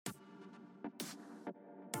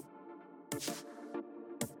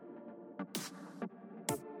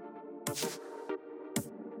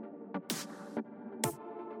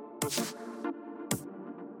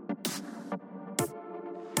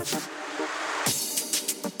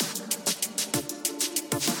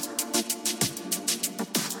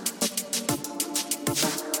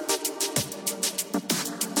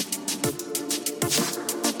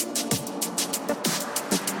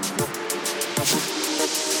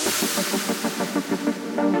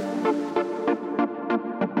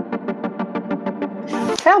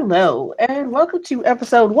Hello, and welcome to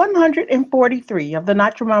episode 143 of the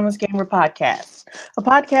Not Your Mama's Gamer podcast, a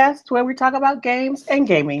podcast where we talk about games and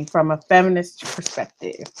gaming from a feminist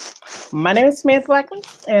perspective. My name is Samantha Blackley,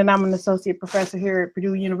 and I'm an associate professor here at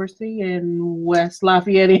Purdue University in West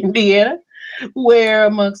Lafayette, Indiana, where,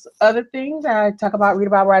 amongst other things, I talk about, read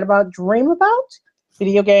about, write about, dream about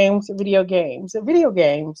video games, video games, video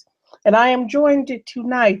games. And I am joined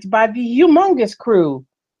tonight by the humongous crew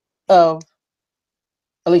of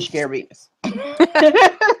Alicia Garabinas.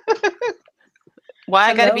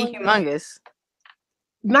 Why I gotta be humongous?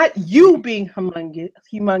 Not you being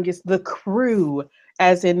humongous, the crew,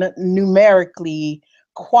 as in numerically,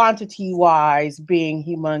 quantity-wise being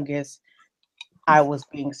humongous. I was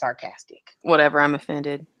being sarcastic. Whatever, I'm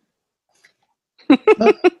offended.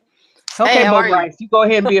 Okay, Hey, how Bo are you? Bryce, you go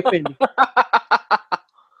ahead and be offended.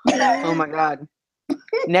 Oh my God.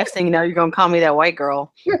 Next thing you know, you're gonna call me that white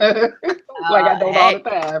girl. Like I don't all the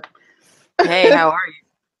time. Hey, how are you?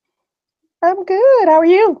 I'm good. How are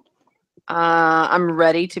you? I'm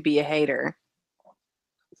ready to be a hater.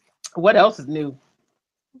 What else is new?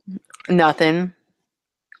 Nothing.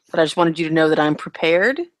 But I just wanted you to know that I'm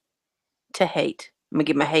prepared to hate. I'm gonna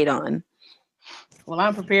get my hate on. Well,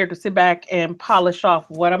 I'm prepared to sit back and polish off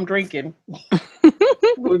what I'm drinking.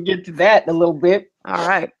 We'll get to that in a little bit. All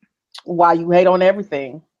right. While you hate on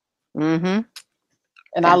everything. Mm-hmm.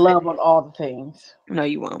 And I love on all the things. No,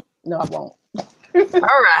 you won't. No, I won't. All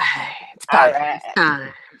right. It's podcast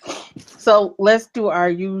time. So let's do our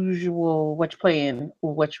usual what you're playing,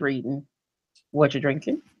 what you're reading, what you're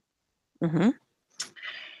drinking. Mm-hmm.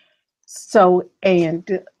 So,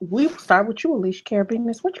 and we'll start with you, Alicia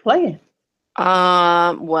Carabinas. What you playing?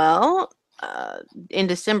 Well, in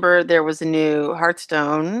December there was a new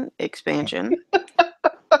Hearthstone expansion.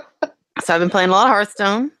 So I've been playing a lot of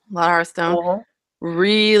Hearthstone. Uh-huh.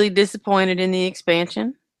 Really disappointed in the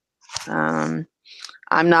expansion. I'm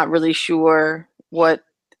not really sure what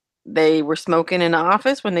they were smoking in the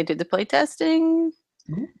office when they did the play testing.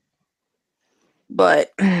 Mm-hmm.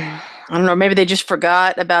 But I don't know, maybe they just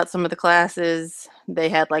forgot about some of the classes. They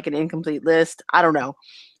had like an incomplete list. I don't know.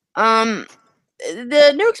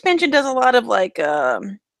 The new expansion does a lot of like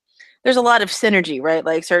there's a lot of synergy, right?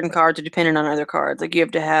 Like certain cards are dependent on other cards. Like you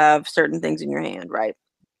have to have certain things in your hand, right?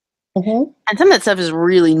 Mm-hmm. And some of that stuff is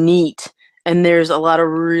really neat. And there's a lot of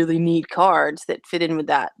really neat cards that fit in with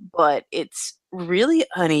that. But it's really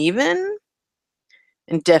uneven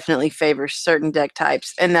and definitely favors certain deck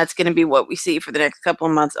types. And that's going to be what we see for the next couple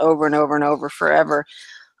of months over and over and over forever.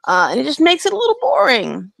 And it just makes it a little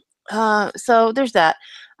boring. So there's that.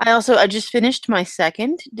 I just finished my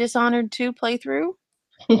second Dishonored 2 playthrough.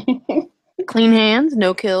 Clean hands,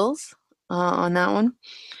 no kills on that one.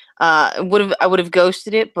 I would have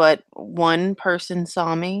ghosted it, but one person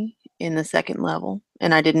saw me in the second level,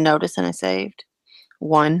 and I didn't notice, and I saved.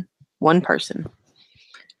 One person.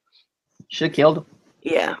 Should have killed him.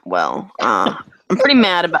 Yeah, well, I'm pretty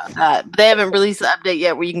mad about that. But they haven't released the update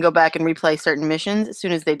yet where you can go back and replay certain missions. As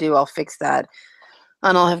soon as they do, I'll fix that,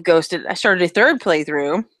 and I'll have ghosted. I started a third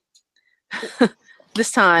playthrough.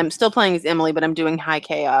 This time, still playing as Emily, but I'm doing high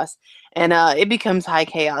chaos. And it becomes high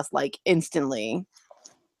chaos, like, instantly.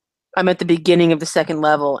 I'm at the beginning of the second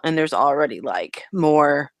level, and there's already, like,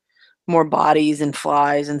 more bodies and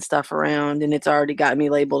flies and stuff around, and it's already got me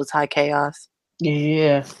labeled as high chaos.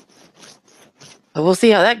 Yeah. But we'll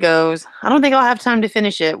see how that goes. I don't think I'll have time to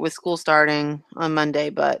finish it with school starting on Monday,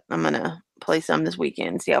 but I'm going to play some this weekend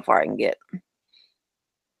and see how far I can get.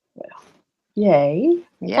 Well, yay.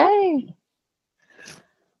 Yay.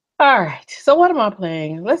 All right. So what am I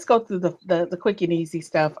playing? Let's go through the quick and easy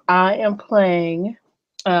stuff. I am playing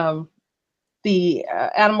the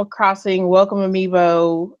Animal Crossing Welcome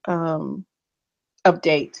Amiibo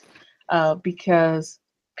update because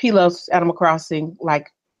P loves Animal Crossing,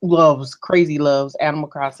 like crazy loves Animal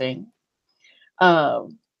Crossing.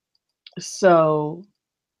 So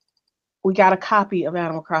we got a copy of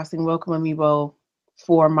Animal Crossing Welcome Amiibo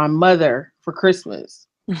for my mother for Christmas.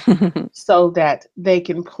 So that they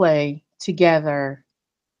can play together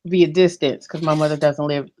via distance because my mother doesn't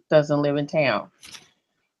live in town.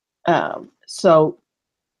 So,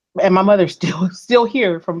 and my mother's still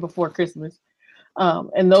here from before Christmas.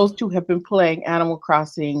 And those two have been playing Animal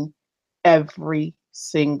Crossing every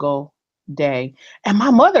single day. And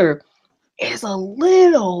my mother is a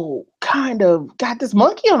little kind of got this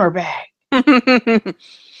monkey on her back.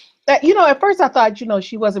 That, at first I thought,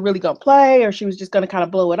 she wasn't really going to play, or she was just going to kind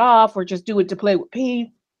of blow it off or just do it to play with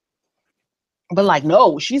P. But like,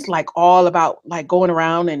 no, she's like all about like going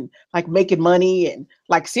around and like making money and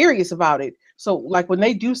like serious about it. So like when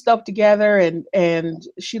they do stuff together and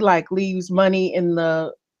she like leaves money in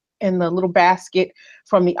the in the little basket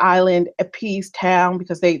from the island appease town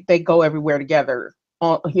because they go everywhere together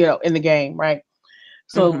on in the game, right?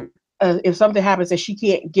 Mm-hmm. So if something happens and she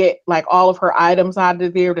can't get like all of her items out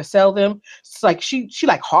of there to sell them, it's like she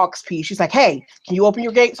like hawks P. She's like, hey, can you open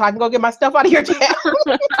your gate so I can go get my stuff out of your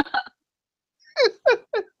town?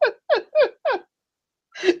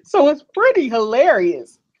 So it's pretty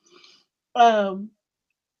hilarious. Um,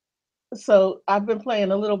 so I've been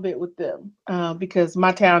playing a little bit with them because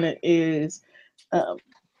my town um,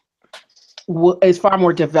 is far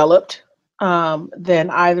more developed than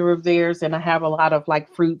either of theirs, and I have a lot of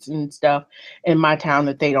like fruits and stuff in my town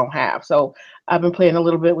that they don't have. So I've been playing a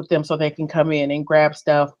little bit with them so they can come in and grab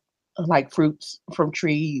stuff like fruits from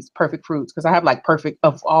trees, perfect fruits, because I have like perfect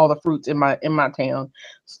of all the fruits in my town,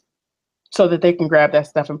 so that they can grab that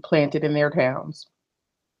stuff and plant it in their towns.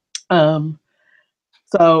 Um,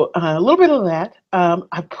 so a little bit of that.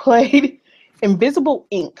 I played Invisible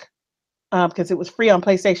Ink because it was free on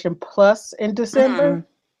PlayStation Plus in December.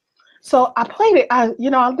 So I played it. I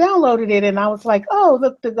downloaded it and I was like, oh,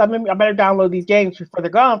 look, I better download these games before they're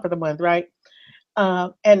gone for the month, right?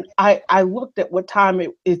 And I looked at what time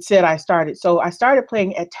it said I started. So I started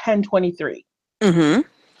playing at 10:23. Mm-hmm.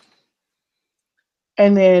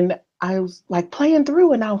 And then I was like playing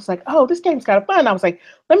through and I was like, oh, this game's kind of fun. I was like,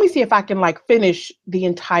 let me see if I can like finish the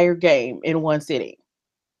entire game in one sitting.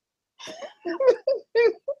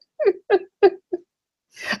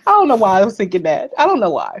 I don't know why I was thinking that. I don't know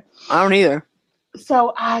why. I don't either.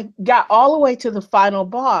 So I got all the way to the final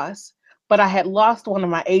boss, but I had lost one of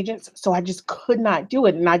my agents, so I just could not do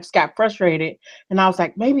it. And I just got frustrated. And I was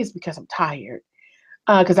like, maybe it's because I'm tired.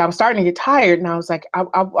 Because I was starting to get tired, and I was like,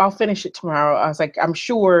 I'll finish it tomorrow. I was like, I'm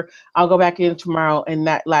sure I'll go back in tomorrow, and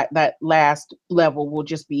that last level will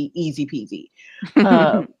just be easy peasy.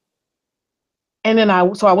 And then I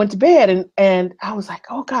went to bed, and I was like,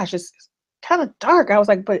 oh gosh, it's kind of dark. I was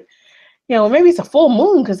like, but maybe it's a full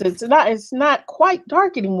moon because it's not quite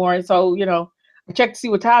dark anymore. And so I checked to see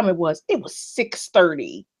what time it was. It was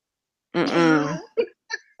 6:30. Mm-mm.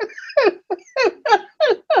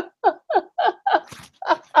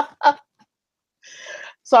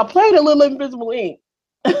 So I played a little Invisible Ink.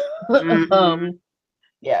 Mm-hmm.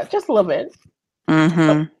 Yeah, just a little bit.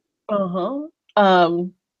 Mm-hmm. Uh-huh.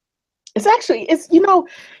 It's actually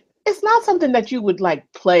it's not something that you would like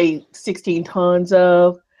play 16 tons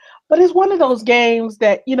of, but it's one of those games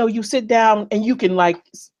that you sit down and you can like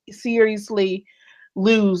seriously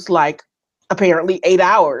lose like apparently 8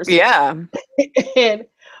 hours. Yeah. and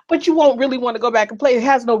but you won't really want to go back and play. It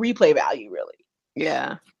has no replay value really.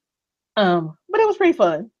 Yeah. But it was pretty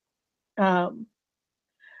fun. Um,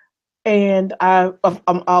 and I'm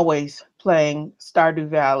always playing Stardew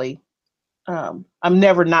Valley. I'm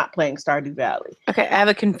never not playing Stardew Valley. Okay, I have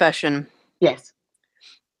a confession. Yes.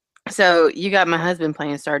 So you got my husband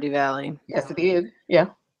playing Stardew Valley Yes, it is. Yeah.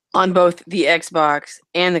 on both the Xbox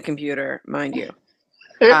and the computer, mind you.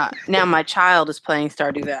 Now my child is playing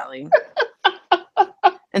Stardew Valley.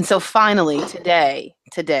 And so finally today,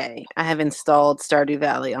 I have installed Stardew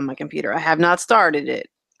Valley on my computer. I have not started it.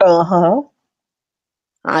 Uh-huh.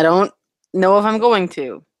 I don't know if I'm going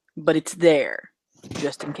to, but it's there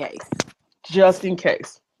just in case. Just in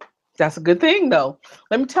case. That's a good thing, though.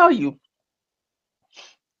 Let me tell you,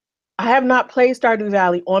 I have not played Stardew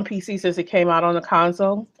Valley on PC since it came out on the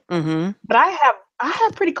console, Mm-hmm. but I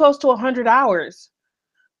have pretty close to 100 hours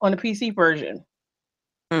on the PC version.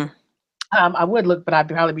 Mm. I would look, but I'd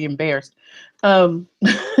probably be embarrassed. Um,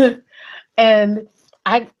 and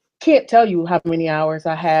I can't tell you how many hours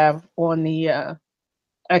I have on the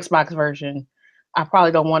Xbox version. I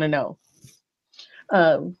probably don't want to know.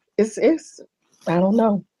 It's I don't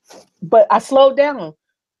know, but I slowed down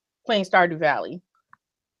playing Stardew Valley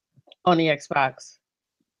on the Xbox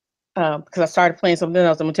because I started playing something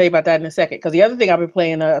else. I'm gonna tell you about that in a second. Because the other thing I've been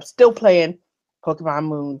playing, I'm still playing Pokemon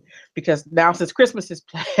Moon because now since Christmas is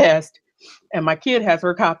past and my kid has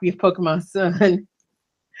her copy of Pokemon Sun,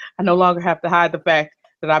 I no longer have to hide the fact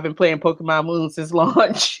that I've been playing Pokemon Moon since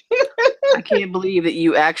launch. I can't believe that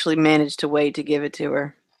you actually managed to wait to give it to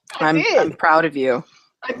her. I'm did. proud of you.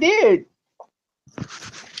 I did.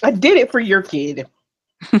 I did it for your kid.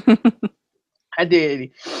 I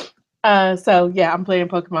did. So yeah, I'm playing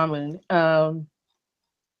Pokemon Moon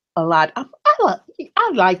a lot.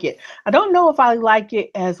 I like it. I don't know if I like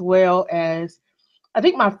it as well as I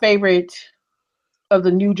think my favorite of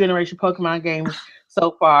the new generation Pokemon games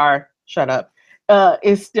so far. Shut up.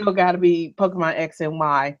 It's still got to be Pokemon X and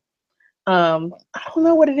Y. I don't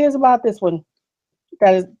know what it is about this one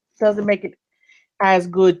doesn't make it as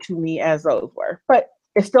good to me as those were, but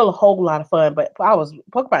it's still a whole lot of fun. But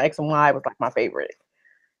Pokemon X and Y was like my favorite.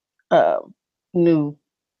 new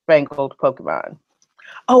fangled Pokemon.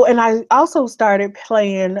 Oh, and I also started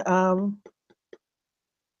playing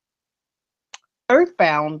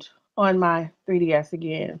Earthbound on my 3DS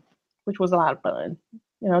again, which was a lot of fun.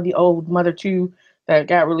 You know, the old Mother 2 that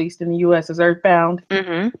got released in the US as Earthbound.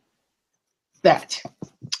 Mm-hmm. That.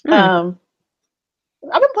 Mm. Um,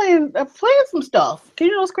 I've been playing some stuff. 'Cause,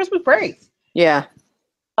 you know, it's Christmas break. Yeah.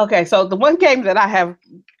 Okay, so the one game that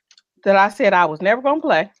I said I was never gonna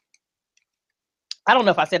play. I don't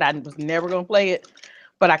know if I said I was never gonna play it,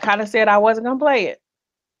 but I kind of said I wasn't gonna play it,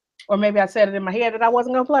 or maybe I said it in my head that I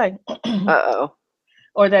wasn't gonna play, Uh-oh.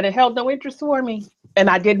 or that it held no interest for me, and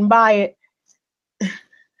I didn't buy it.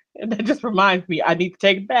 And that just reminds me I need to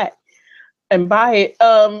take it back and buy it.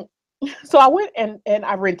 So I went and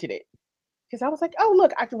I rented it because I was like, oh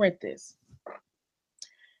look, I can rent this.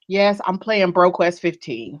 Yes, I'm playing BroQuest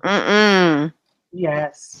 15. Mm-mm.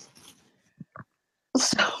 Yes.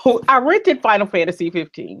 So I rented Final Fantasy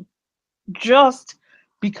 15 just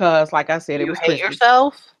because, like I said, it You was hate Christmas.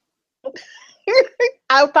 yourself?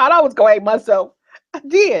 I thought I was going to hate myself. I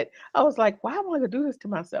did. I was like, why am I going to do this to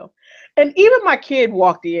myself? And even my kid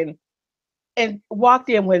walked in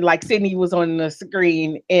when like Sydney was on the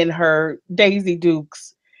screen in her Daisy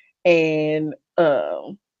Dukes and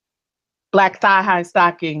black thigh high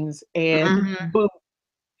stockings and Mm-hmm. boot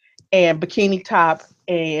and bikini top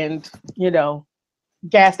and, you know,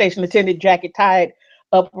 gas station attendant jacket tied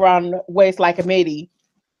up around the waist like a midi,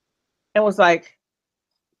 and was like,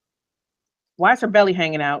 why is her belly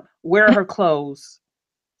hanging out? Where are her clothes?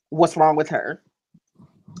 What's wrong with her?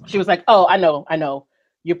 She was like, oh, I know.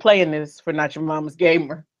 You're playing this for Not Your Mama's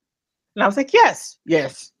Gamer. And I was like, yes,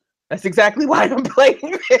 yes. That's exactly why I'm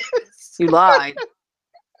playing this. You lied.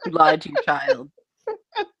 You lied to your child.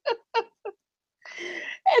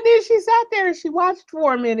 And then she sat there and she watched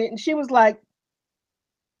for a minute and she was like,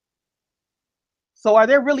 so are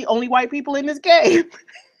there really only white people in this game?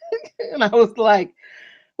 And I was like,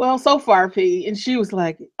 well, so far, P. And she was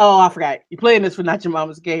like, oh, I forgot. You're playing this for Not Your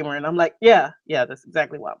Mama's Gamer. And I'm like, yeah, that's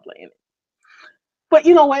exactly why I'm playing it. But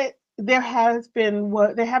you know what? There have been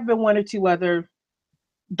one or two other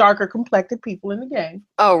darker complected people in the game.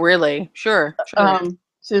 Oh, really? Sure.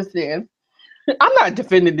 Since then. I'm not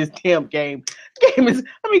defending this damn game. Game is,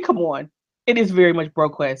 I mean, come on. It is very much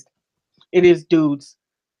BroQuest. It is dudes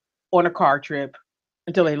on a car trip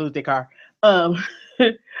until they lose their car. Um,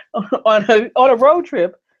 on a road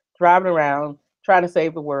trip, driving around, trying to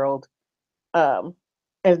save the world, and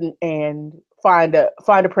find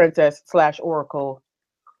a princess slash oracle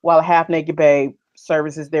while a half naked babe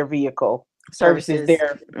services their vehicle. Services Services.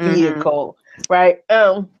 their Mm-hmm. vehicle, right?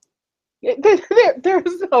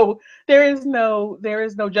 There is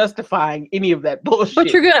no justifying any of that But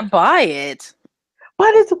you're bullshit. gonna buy it. But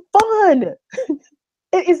it's fun.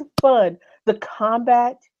 It is fun. The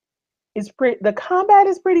combat is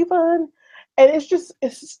pretty fun, and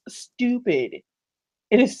it's stupid.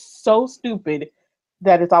 It is so stupid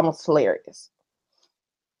that it's almost hilarious.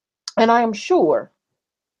 And I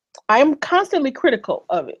am constantly critical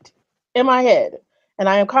of it in my head. And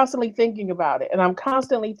I am constantly thinking about it. And I'm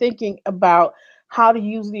constantly thinking about how to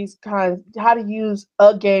use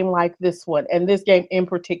a game like this one and this game in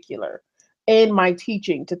particular in my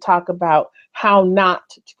teaching to talk about how not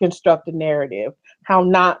to construct a narrative, how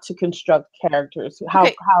not to construct characters,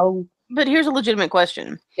 Okay, how but here's a legitimate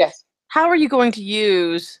question. yes. How are you going to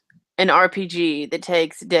use an RPG that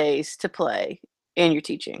takes days to play in your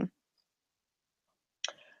teaching?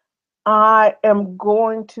 I am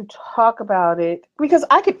going to talk about it because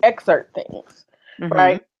I can excerpt things, Mm-hmm.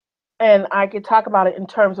 right? And I could talk about it in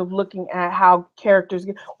terms of looking at how characters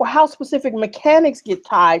get, or how specific mechanics get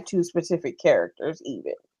tied to specific characters.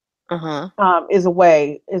 Even Uh-huh. is a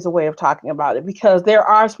way of talking about it because there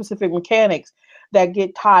are specific mechanics that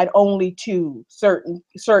get tied only to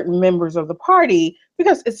certain members of the party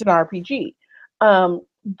because it's an RPG.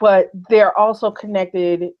 But they're also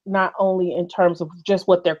connected not only in terms of just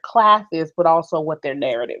what their class is, but also what their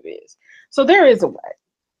narrative is. So there is a way.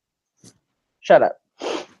 Shut up.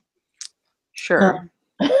 Sure.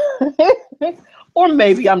 Or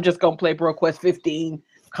maybe I'm just gonna play BroQuest 15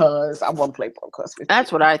 because I want to play BroQuest 15.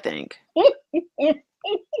 That's what I think.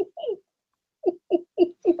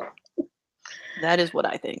 That is what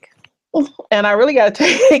I think. And I really gotta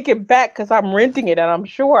take it back because I'm renting it, and I'm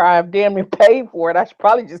sure I've damn near paid for it. I should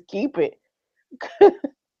probably just keep it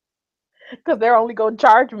because they're only gonna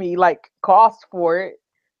charge me like cost for it.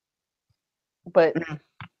 But Mhm.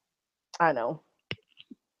 I know.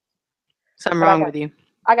 Something But I wrong got with you.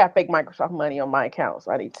 I got fake Microsoft money on my account,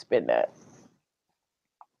 so I need to spend that.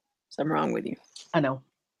 Something wrong with you. I know.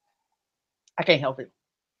 I can't help it.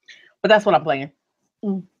 But that's what I'm playing.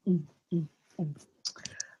 Mm, mm, mm, mm.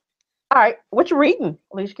 All right, what you reading,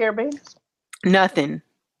 Alicia Carabines? Nothing.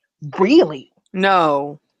 Really?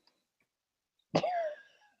 No.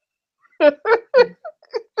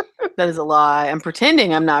 That is a lie. I'm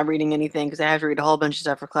pretending I'm not reading anything because I have to read a whole bunch of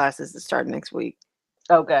stuff for classes that start next week.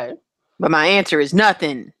 Okay. But my answer is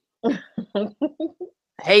nothing. I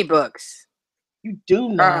hate books. You do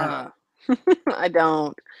not. I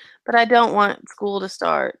don't. But I don't want school to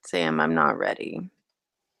start, Sam. I'm not ready.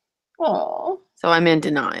 Oh. So I'm in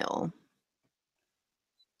denial.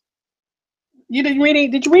 You didn't read any,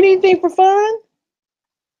 did you read anything for fun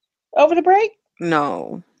over the break?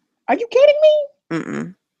 No. Are you kidding me?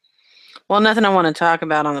 Mm-mm. Well, nothing I want to talk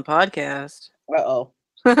about on the podcast. Uh-oh.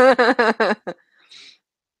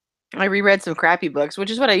 I reread some crappy books, which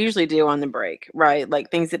is what I usually do on the break, right? Like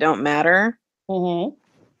things that don't matter. Mm-hmm.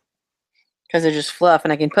 Because they're just fluff,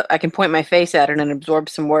 and I can point my face at it and absorb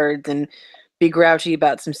some words and be grouchy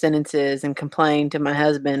about some sentences and complain to my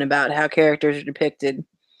husband about how characters are depicted.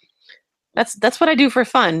 That's what I do for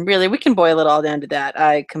fun, really. We can boil it all down to that.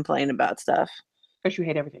 I complain about stuff. Because you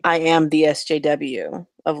hate everything. I am the SJW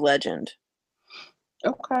of legend.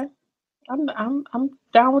 Okay. I'm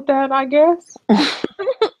down with that, I guess.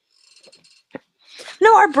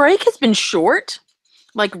 No, our break has been short.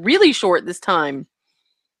 Like really short this time.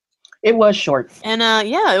 It was short. And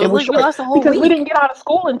yeah, it was like short we lost a whole because week. we didn't get out of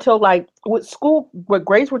school until like what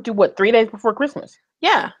grades were due 3 days before Christmas.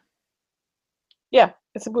 Yeah. Yeah.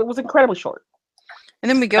 It was incredibly short. And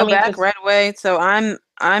then we go back right away. So I'm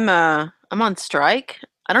on strike.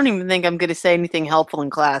 I don't even think I'm going to say anything helpful in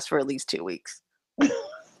class for at least 2 weeks.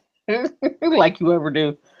 Like you ever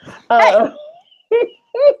do. Hey.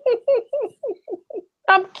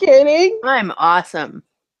 I'm kidding. I'm awesome.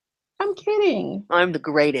 I'm kidding. I'm the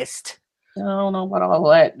greatest. I don't know about all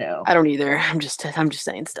that now. I don't either. I'm just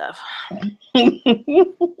saying stuff.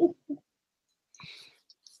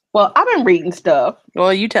 Well, I've been reading stuff.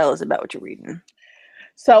 Well, you tell us about what you're reading.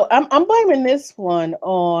 So I'm blaming this one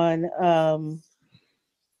on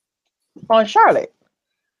Charlotte,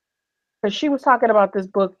 because she was talking about this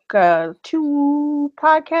book 2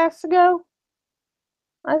 podcasts ago,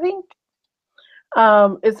 I think.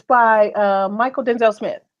 It's by Michael Denzel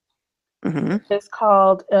Smith. Mm-hmm. It's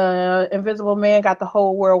called Invisible Man Got the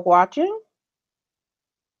Whole World Watching,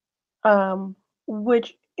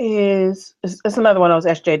 which is it's another one of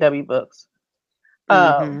those SJW books.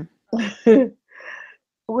 Mm-hmm.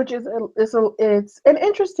 Which is it's an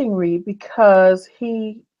interesting read because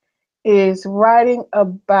he is writing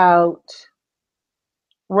about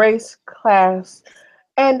race, class,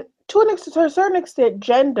 and to a certain extent,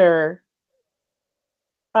 gender,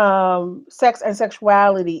 sex and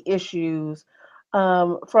sexuality issues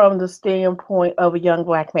from the standpoint of a young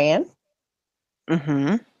Black man.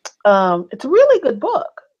 Mm-hmm. It's a really good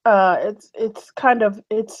book.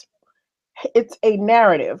 It's a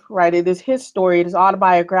narrative, right? It is his story. It is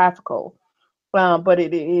autobiographical, but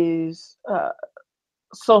it is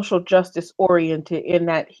social justice oriented in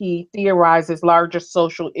that he theorizes larger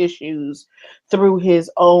social issues through his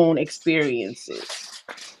own experiences.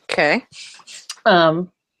 Okay.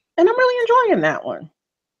 And I'm really enjoying that one.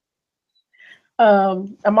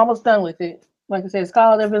 I'm almost done with it. Like I said, it's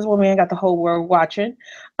called Invisible Man Got the Whole World Watching.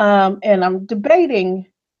 And I'm debating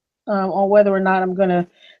on whether or not I'm going to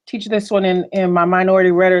teach this one in my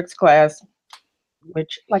minority rhetorics class,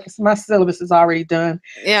 which, like, my syllabus is already done.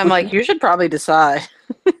 Yeah, I'm like, you should probably decide.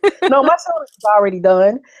 No, my syllabus is already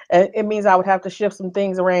done. And it means I would have to shift some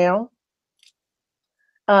things around.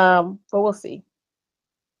 But we'll see.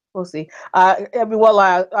 We'll see. I mean, well,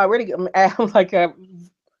 I already like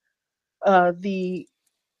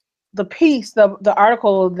the piece, the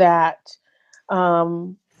article that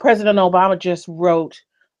President Obama just wrote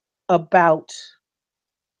about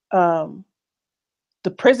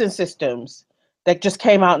the prison systems that just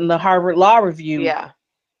came out in the Harvard Law Review. Yeah.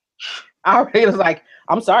 I already was like,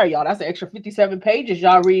 I'm sorry, y'all. That's an extra 57 pages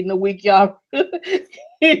y'all reading a week, y'all.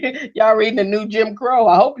 Y'all reading the new Jim Crow.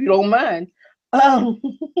 I hope you don't mind.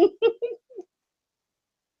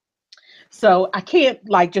 So I can't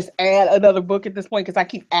like just add another book at this point because I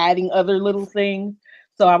keep adding other little things.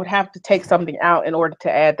 So I would have to take something out in order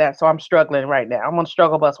to add that. So I'm struggling right now. I'm on a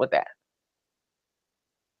struggle bus with that.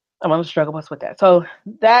 So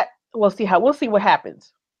that we'll see what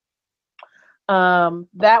happens.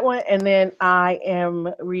 That one, and then I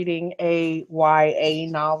am reading a YA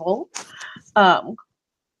novel,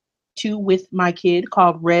 with my kid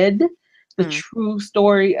called Red, the true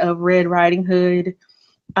story of Red Riding Hood,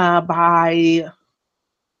 by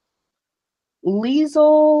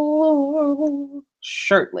Liesl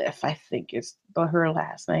Shirtliff, I think is her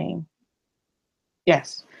last name.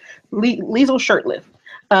 Yes. Liesel Shirtlift.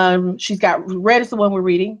 She's got Red is the one we're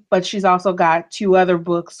reading, but she's also got two other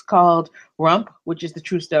books called Rump, which is the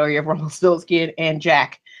true story of Rumpelstiltskin, and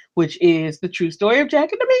Jack, which is the true story of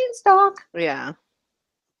Jack and the Beanstalk. Yeah.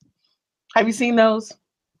 Have you seen those?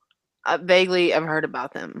 Vaguely, I've heard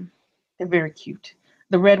about them. They're very cute.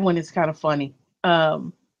 The red one is kind of funny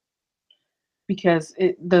because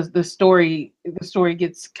the story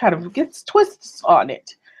gets twists on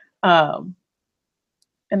it, um,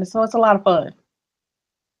 and so it's a lot of fun,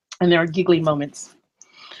 and there are giggly moments,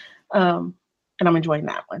 um, and I'm enjoying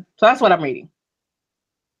that one. So that's what I'm reading.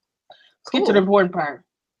 Let's get to the Cool. important part.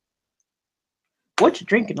 What you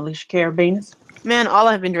drinking, Alicia Carabinas? Man, all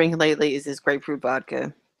I've been drinking lately is this grapefruit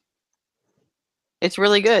vodka. It's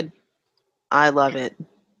really good. I love it.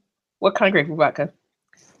 What kind of grapefruit vodka?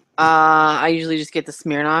 I usually just get the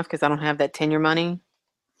Smirnoff because I don't have that tenure money.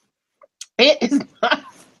 It is not.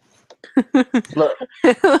 Look,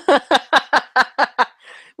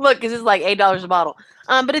 Look, because it's like $8 a bottle.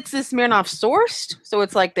 But it's this Smirnoff sourced, so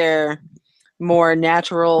it's like their more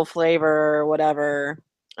natural flavor or whatever.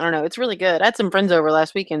 I don't know. It's really good. I had some friends over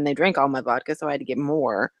last weekend and they drank all my vodka, so I had to get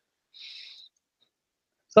more.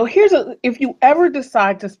 so if you ever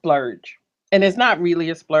decide to splurge, and it's not really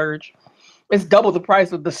a splurge, it's double the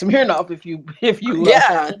price of the Smirnoff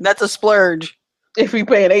Yeah, that's a splurge. if you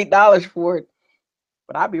paying $8 for it.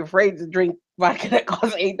 But I'd be afraid to drink vodka that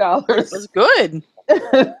costs $8. It's good.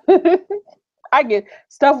 I get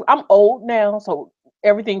stuff. I'm old now, so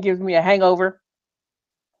everything gives me a hangover.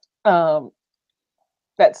 Um,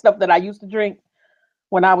 that stuff that I used to drink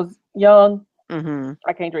when I was young, Mm-hmm.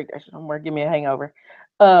 I can't drink that shit no more. Give me a hangover.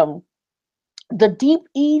 Um, the Deep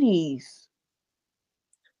Edie's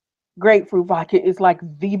grapefruit vodka is like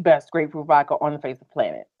the best grapefruit vodka on the face of the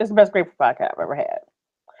planet. It's the best grapefruit vodka I've ever had.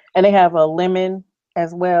 And they have a lemon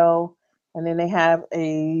as well. And then they have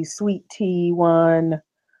a sweet tea one.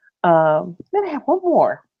 Then they have one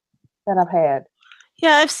more that I've had.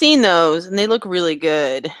 Yeah, I've seen those and they look really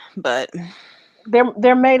good, but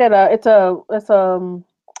They're made at it's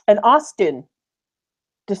an Austin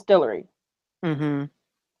distillery mm-hmm.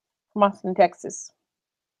 from Austin, Texas.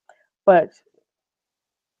 But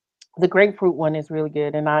the grapefruit one is really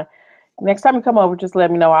good. And next time you come over, just let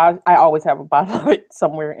me know. I always have a bottle of it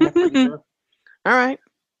somewhere in the freezer, All right.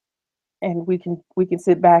 and we can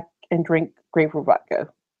sit back and drink grapefruit vodka.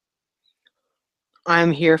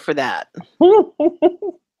 I'm here for that.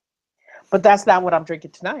 But that's not what I'm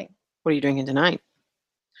drinking tonight. What are you drinking tonight?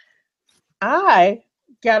 I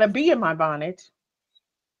got a bee in my bonnet,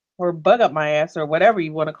 or bug up my ass, or whatever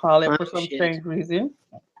you want to call it, Oh, for some shit. strange reason,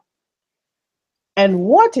 and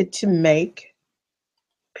wanted to make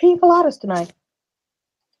pina coladas tonight.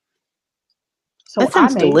 So That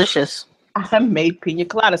sounds delicious. I made pina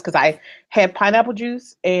coladas because I had pineapple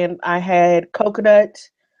juice and I had coconut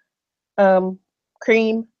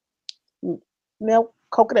cream milk,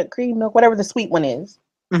 coconut cream milk, whatever the sweet one is,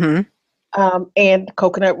 Mm-hmm. and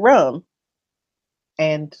coconut rum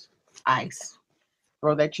and ice.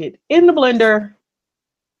 Throw that shit in the blender,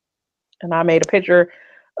 and I made a picture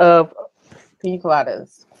of pina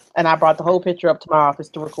coladas, and I brought the whole picture up to my office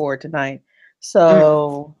to record tonight.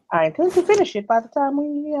 So I intend to finish it by the time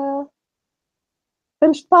we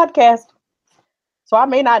finish the podcast. So I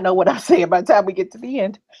may not know what I'm saying by the time we get to the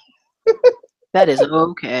end. That is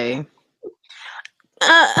okay.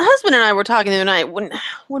 Husband and I were talking the other night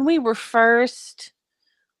when we were first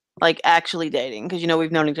like actually dating, because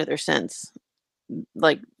we've known each other since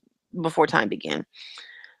like before time began.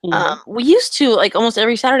 We used to, like, almost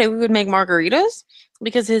every Saturday we would make margaritas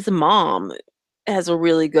because his mom has a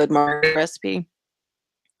really good margarita recipe,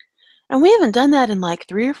 and we haven't done that in like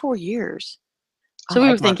 3 or 4 years. I So we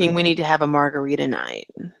like were thinking we margaritas. need to have a margarita night.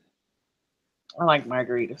 I like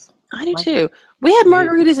margaritas. I do too. We had Yeah.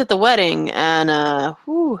 margaritas at the wedding, and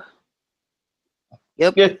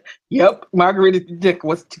yep. Yep. Margarita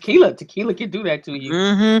was tequila. Tequila can do that to you.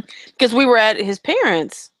 Mm-hmm. Because we were at his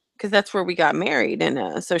parents, because that's where we got married,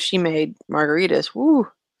 and so she made margaritas. Woo.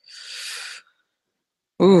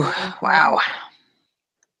 Ooh, wow.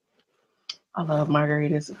 I love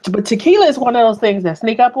margaritas. But tequila is one of those things that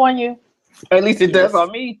sneak up on you. Or at least it does Yes.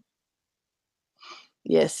 on me.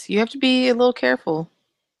 Yes, you have to be a little careful.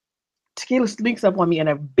 Tequila sneaks up on me in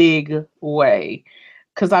a big way.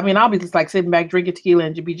 Because, I'll be just like sitting back drinking tequila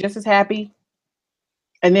and be just as happy.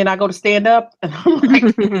 And then I go to stand up and I'm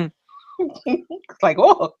like, And it's like,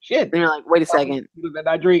 oh, shit. you're like, wait a second. That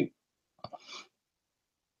I drink.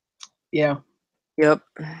 Yeah. Yep.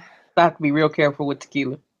 I have to be real careful with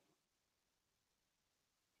tequila.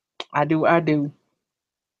 I do.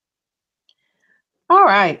 All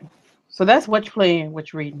right. So that's what you're playing,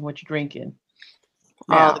 what you're reading, what you're drinking.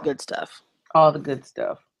 All the Now, good stuff. all the good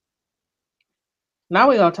stuff. Now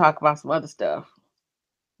we're gonna talk about some other stuff.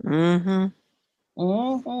 Mm-hmm.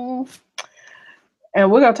 hmm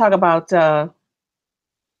And we're gonna talk about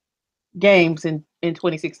games in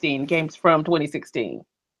 2016, games from 2016.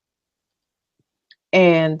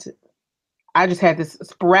 And I just had this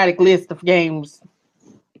sporadic list of games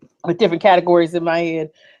with different categories in my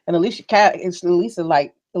head. And Alicia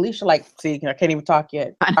like, see, I can't even talk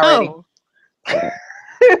yet I already. know.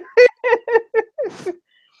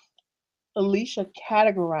 Alicia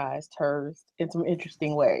categorized hers in some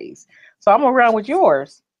interesting ways. So I'm gonna run with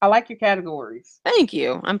yours. I like your categories. Thank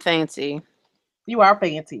you. I'm fancy. You are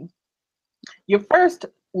fancy. Your first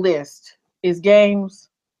list is games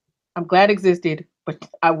I'm glad existed, but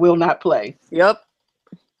I will not play. Yep.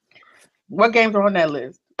 What games are on that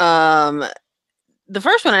list? The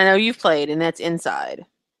first one I know you've played, and that's Inside.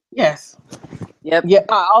 Yes. Yep. Yeah,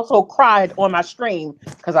 I also cried on my stream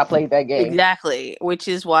because I played that game. Exactly. Which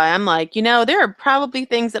is why I'm like, there are probably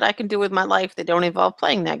things that I can do with my life that don't involve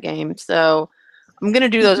playing that game. So I'm gonna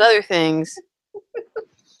do those other things.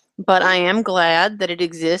 But I am glad that it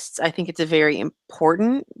exists. I think it's a very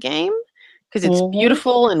important game because it's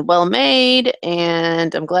beautiful and well made,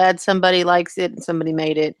 and I'm glad somebody likes it and somebody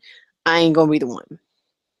made it. I ain't gonna be the one.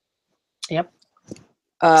 Yep.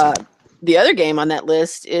 The other game on that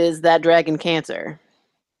list is That Dragon Cancer.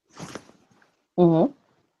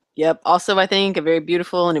 Yep. Also, I think a very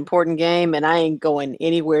beautiful and important game, and I ain't going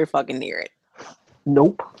anywhere fucking near it.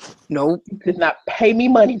 Nope. Nope. You could not pay me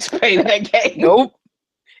money to play that game. Nope.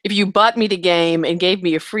 If you bought me the game and gave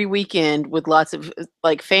me a free weekend with lots of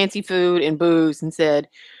like fancy food and booze and said,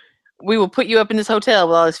 we will put you up in this hotel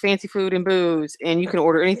with all this fancy food and booze and you can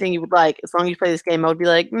order anything you would like as long as you play this game, I would be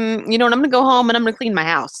like, you know what, I'm going to go home and I'm going to clean my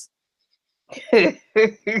house.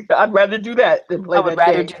 I'd rather do that than play that game. I would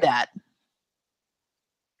rather do that.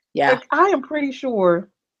 Yeah. Like, I am pretty sure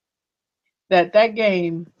that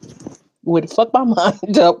game would fuck my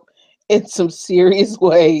mind up in some serious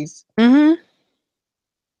ways. Mm-hmm.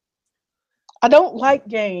 I don't like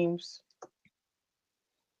games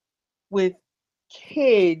with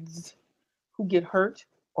kids who get hurt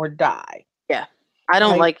or die. Yeah. I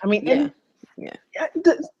don't like I mean, yeah.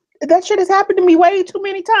 That shit has happened to me way too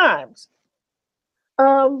many times.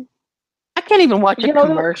 I can't even watch a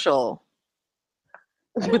commercial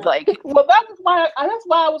with like. Well, that's why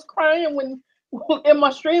I was crying when in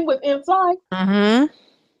my stream with Inside. Mm-hmm.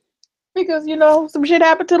 Because some shit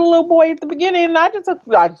happened to the little boy at the beginning, and I just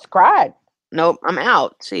cried. Nope, I'm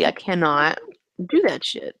out. See, I cannot do that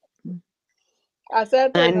shit. I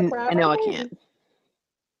said that I cried. I know I can't.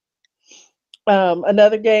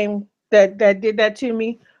 Another game that did that to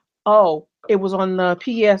me. Oh, it was on the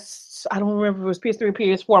PS. I don't remember if it was PS3 or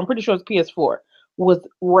PS4. I'm pretty sure it's PS4. Was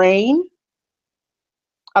Rain.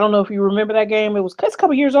 I don't know if you remember that game. It's a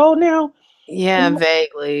couple years old now. Yeah,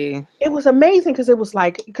 vaguely. It was amazing because it was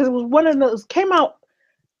one of those came out.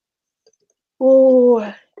 Oh,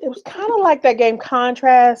 it was kind of like that game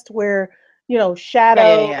Contrast, where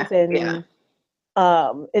shadows and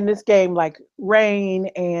in this game like rain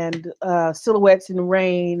and silhouettes in the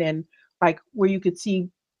rain, and like where you could see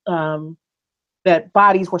that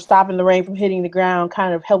bodies were stopping the rain from hitting the ground,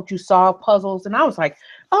 kind of helped you solve puzzles. And I was like,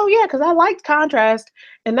 oh yeah, because I liked Contrast,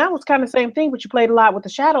 and that was kind of the same thing, but you played a lot with the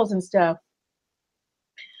shadows and stuff.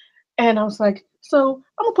 And I was like, so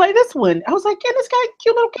I'm gonna play this one. I was like, yeah, this got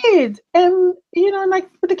cute little kids, and like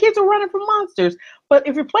the kids are running from monsters. But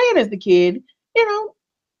if you're playing as the kid,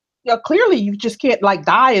 clearly you just can't like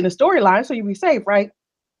die in the storyline, so you'll be safe, right?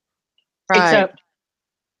 Right. Except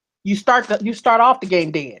you start off the game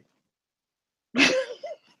dead.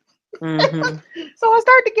 Mm-hmm. So I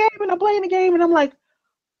start the game and I'm playing the game and I'm like,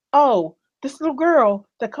 oh, this little girl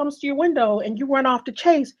that comes to your window and you run off to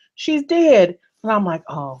chase, she's dead. And I'm like,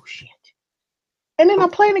 oh shit. And then I'm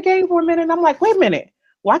playing the game for a minute and I'm like, wait a minute,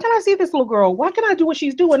 why can't I see this little girl? Why can't I do what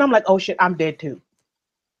she's doing? I'm like, oh shit, I'm dead too.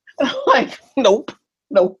 And I'm like, nope.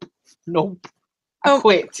 I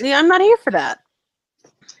quit. Yeah, I'm not here for that.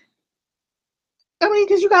 I mean,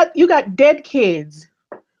 because you got dead kids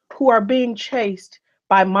who are being chased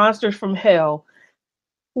by monsters from hell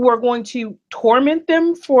who are going to torment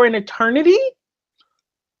them for an eternity.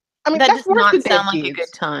 I mean, that that's does worse not than sound dead like kids. a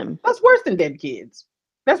good time. That's worse than dead kids.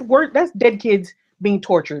 That's worse. That's dead kids being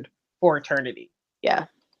tortured for eternity. Yeah.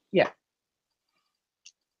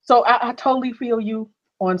 So I totally feel you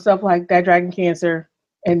on stuff like That Dragon Cancer,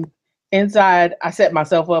 and Inside. I set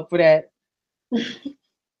myself up for that.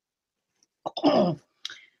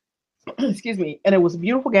 Excuse me. And it was a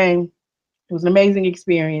beautiful game. It was an amazing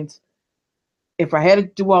experience. if I had to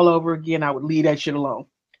do all over again, I would leave that shit alone.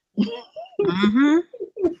 Mm-hmm.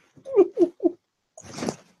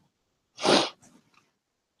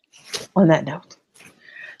 On that note.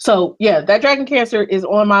 So yeah, that Dragon Cancer is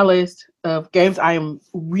on my list of games. I am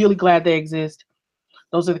really glad they exist.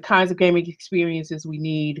 Those are the kinds of gaming experiences we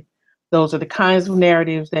need. Those are the kinds of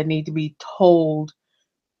narratives that need to be told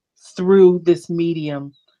through this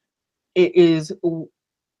medium. It is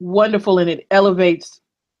wonderful and it elevates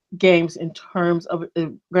games in terms of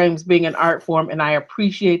games being an art form, and I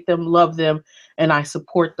appreciate them, love them, and I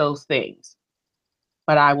support those things.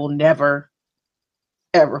 But I will never,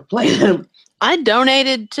 ever play them. I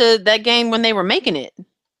donated to that game when they were making it.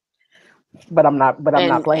 But I'm not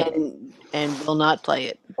playing it. And will not play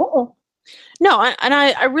it. Uh-uh. No,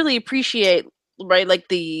 I really appreciate, right, like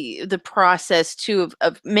the process too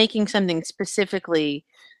of making something specifically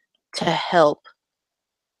to help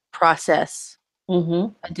process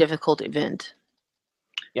a difficult event.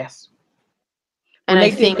 Yes. And When I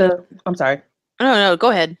they did think I'm sorry. no, go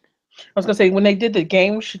ahead. I was gonna say when they did the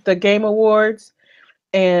game awards,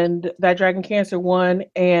 and that Dragon Cancer won,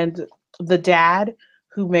 and the dad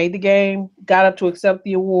who made the game got up to accept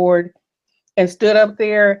the award and stood up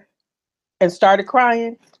there and started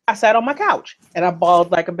crying. I sat on my couch and I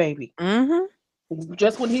bawled like a baby. Mm-hmm.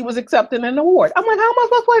 Just when he was accepting an award, I'm like, how am I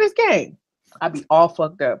supposed to play this game? I'd be all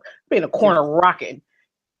fucked up, be in a corner rocking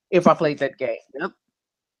if I played that game. Yep.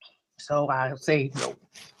 So I say no.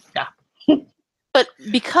 Yeah. But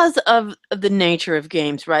because of the nature of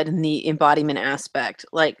games, right, and the embodiment aspect,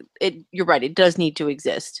 like you're right, it does need to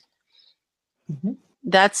exist. Mm-hmm.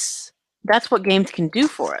 That's what games can do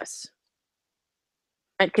for us.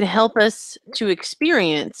 It can help us to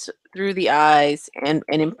experience through the eyes and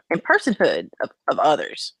personhood of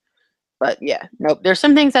others. But yeah, nope. There's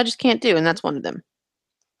some things I just can't do, and that's one of them.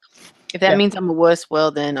 If that means I'm a wuss,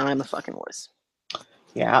 well, then I'm a fucking wuss.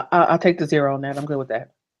 Yeah, I'll take the 0 on that. I'm good with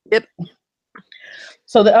that. Yep.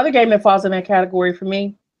 So the other game that falls in that category for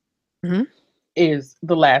me is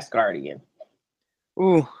The Last Guardian.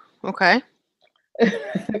 Ooh, okay.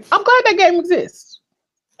 I'm glad that game exists.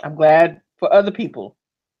 I'm glad for other people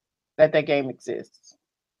that game exists.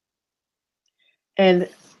 And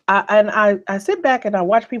I sit back and I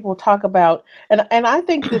watch people talk about, and I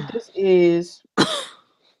think that this is,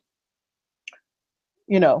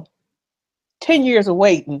 10 years of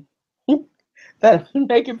waiting that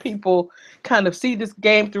making people kind of see this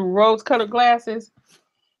game through rose-colored glasses,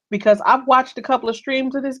 because I've watched a couple of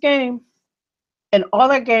streams of this game, and all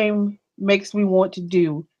that game makes me want to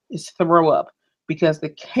do is throw up because the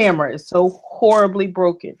camera is so horribly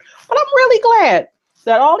broken. But I'm really glad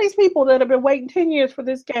that all these people that have been waiting 10 years for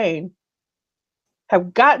this game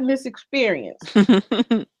have gotten this experience.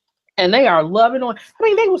 And they are loving on. I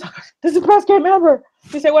mean, they was like, this is the best game ever.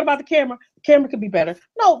 They say, what about the camera? The camera could be better.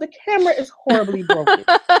 No, the camera is horribly broken.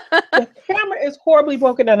 The camera is horribly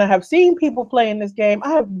broken, and I have seen people playing this game.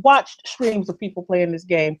 I have watched streams of people playing this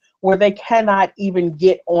game where they cannot even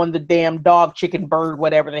get on the damn dog, chicken, bird,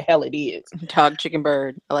 whatever the hell it is. Dog, chicken,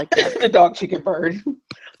 bird. I like that. The dog, chicken, bird.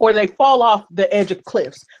 Or they fall off the edge of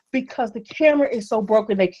cliffs because the camera is so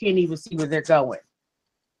broken they can't even see where they're going.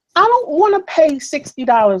 I don't want to pay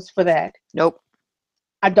 $60 for that. Nope.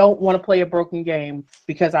 I don't want to play a broken game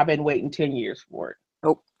because I've been waiting 10 years for it.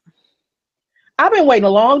 Nope. I've been waiting a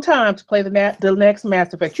long time to play the next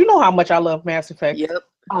Mass Effect. You know how much I love Mass Effect. Yep.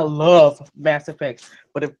 I love Mass Effect.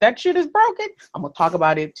 But if that shit is broken, I'm going to talk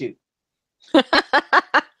about it too. But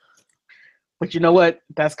you know what?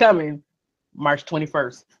 That's coming March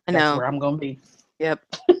 21st. I know. That's where I'm going to be. Yep.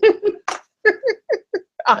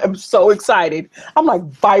 I'm so excited. I'm like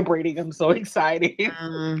vibrating. I'm so excited.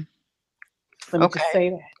 Let me just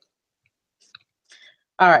say that.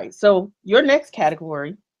 All right. So your next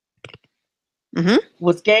category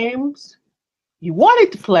was games you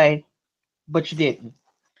wanted to play, but you didn't.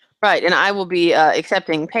 Right. And I will be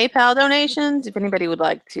accepting PayPal donations if anybody would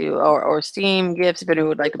like to, or Steam gifts if anyone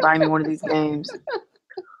would like to buy me one of these games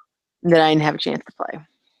that I didn't have a chance to play.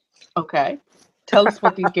 Okay. Tell us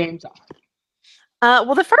what these games are.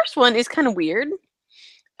 Well, the first one is kind of weird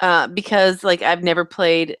because, like, I've never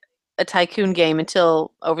played a tycoon game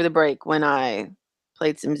until over the break when I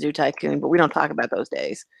played some Zoo Tycoon, but we don't talk about those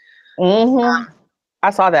days. I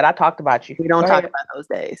saw that. I talked about you. We don't talk about those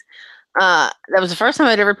days. That was the first time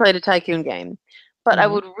I'd ever played a tycoon game. But I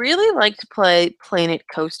would really like to play Planet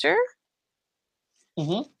Coaster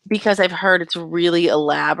because I've heard it's really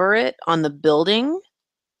elaborate on the building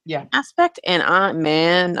aspect, and I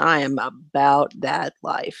am about that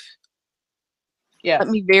life. Yeah. Let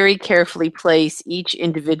me very carefully place each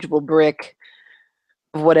individual brick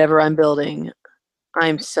of whatever I'm building.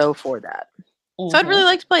 I'm so for that. So I'd really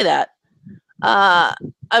like to play that.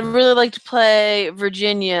 I'd really like to play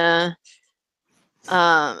Virginia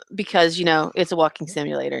because, it's a walking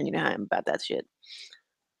simulator and you know how I'm about that shit.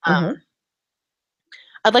 I'd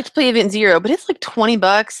like to play Event Zero, but it's like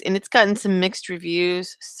 $20 and it's gotten some mixed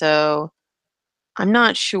reviews, so I'm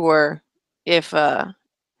not sure if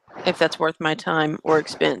that's worth my time or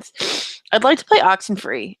expense. I'd like to play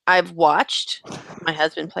Oxenfree. I've watched my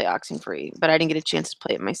husband play Oxenfree, but I didn't get a chance to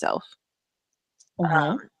play it myself.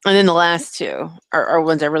 And then the last two are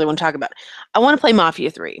ones I really want to talk about. I want to play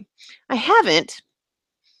Mafia 3. I haven't.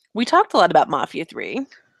 We talked a lot about Mafia 3.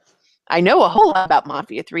 I know a whole lot about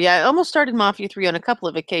Mafia 3. I almost started Mafia 3 on a couple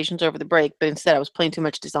of occasions over the break, but instead I was playing too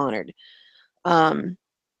much Dishonored.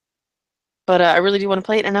 But I really do want to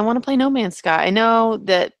play it, and I want to play No Man's Sky. I know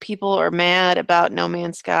that people are mad about No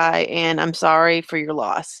Man's Sky, and I'm sorry for your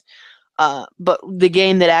loss. But the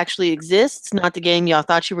game that actually exists, not the game y'all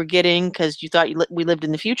thought you were getting because you thought we lived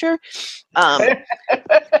in the future.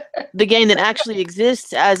 The game that actually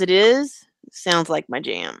exists as it is sounds like my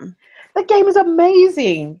jam. The game is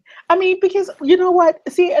amazing. I mean, because you know what?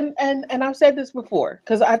 See, and I've said this before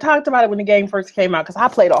because I talked about it when the game first came out because I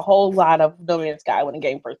played a whole lot of No Man's Sky when the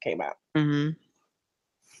game first came out.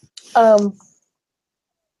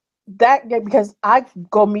 That game, because I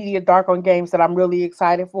go media dark on games that I'm really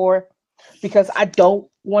excited for because I don't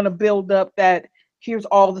want to build up that here's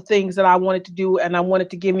all the things that I wanted to do and I wanted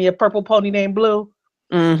to give me a purple pony named Blue.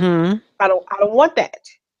 I don't want that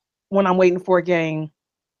when I'm waiting for a game.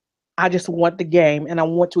 I just want the game and I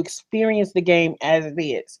want to experience the game as it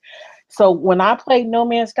is. So when I played No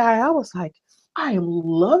Man's Sky, I was like, I am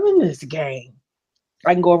loving this game.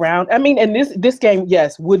 I can go around. I mean, and this game,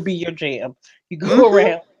 yes, would be your jam. You go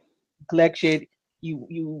around, collect shit.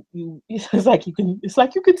 You. It's like you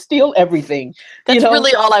can steal everything. That's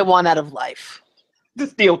really all I want out of life. To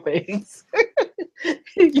steal things.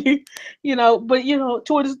 But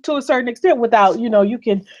to a certain extent, without you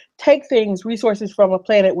can take resources from a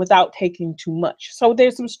planet without taking too much. So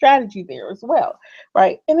there's some strategy there as well,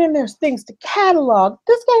 right? And then there's things to catalog.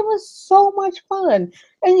 This game was so much fun,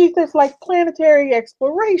 and there's like planetary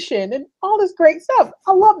exploration and all this great stuff.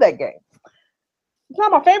 I love that game. It's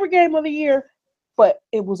not my favorite game of the year, but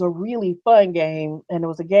it was a really fun game, and it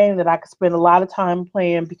was a game that I could spend a lot of time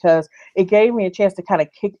playing because it gave me a chance to kind of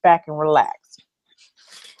kick back and relax.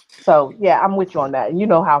 So, yeah, I'm with you on that. And you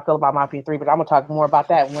know how I feel about Mafia 3, but I'm going to talk more about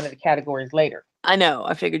that in one of the categories later. I know.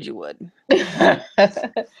 I figured you would.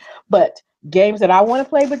 But games that I want to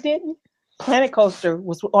play but didn't, Planet Coaster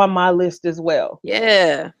was on my list as well.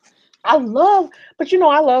 Yeah. I love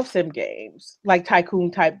sim games, like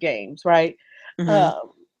tycoon type games, right?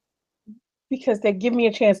 Because they give me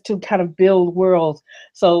a chance to kind of build worlds.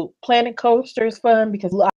 So Planet Coaster is fun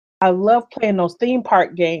because I love playing those theme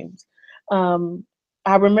park games.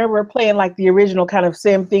 I remember playing like the original kind of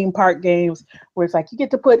sim theme park games where it's like you get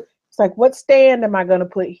to it's like, what stand am I going to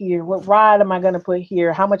put here? What ride am I going to put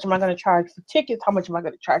here? How much am I going to charge for tickets? How much am I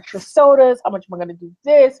going to charge for sodas? How much am I going to do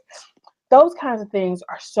this? Those kinds of things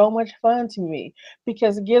are so much fun to me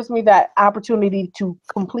because it gives me that opportunity to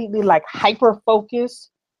completely like hyper focus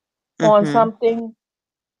on something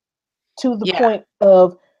to the point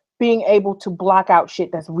of being able to block out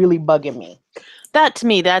shit that's really bugging me. That to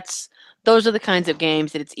me, those are the kinds of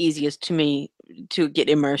games that it's easiest to me to get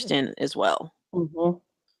immersed in as well.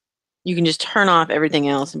 You can just turn off everything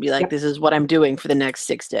else and be like, this is what I'm doing for the next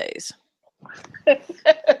 6 days. I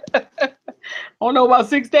don't know about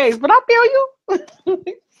 6 days, but I feel you.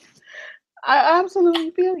 I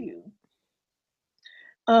absolutely feel you.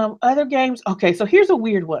 Other games. Okay, so here's a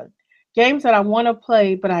weird one. Games that I want to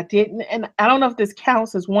play, but I didn't. And I don't know if this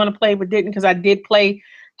counts as want to play, but didn't because I did play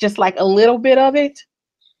just like a little bit of it.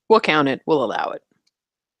 We'll count it. We'll allow it.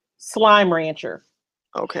 Slime Rancher.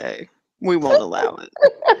 Okay. We won't allow it.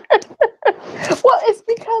 Well, it's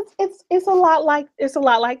because it's a lot like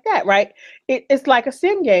that, right? It's like a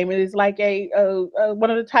sim game. It is like a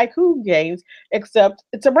one of the tycoon games, except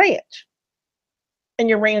it's a ranch, and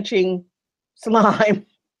you're ranching slime.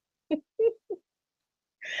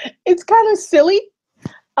 It's kind of silly,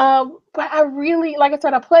 but I really, like I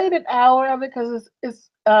said, I played an hour of it because it's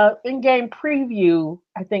in-game preview.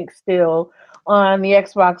 I think still on the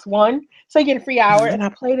Xbox One, so you get a free hour. And I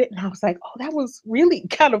played it, and I was like, "Oh, that was really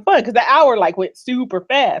kind of fun," because the hour like went super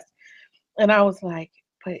fast. And I was like,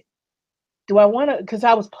 "But do I want to?" Because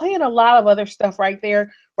I was playing a lot of other stuff right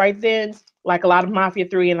then, like a lot of Mafia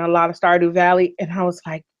 3 and a lot of Stardew Valley, and I was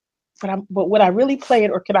like, "But would I really play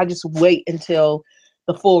it, or could I just wait until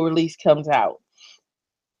the full release comes out?"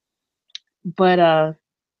 But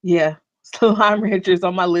yeah, Slime Rancher is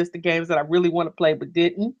on my list of games that I really want to play but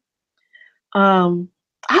didn't. Um,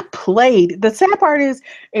 I played. The sad part is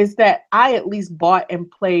that I at least bought and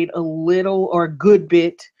played a little or a good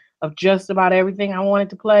bit of just about everything I wanted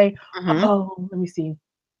to play. Mm-hmm. Oh, let me see.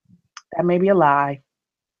 That may be a lie.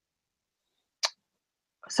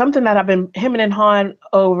 Something that I've been hemming and hawing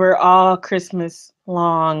over all Christmas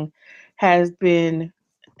long has been,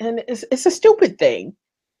 and it's a stupid thing,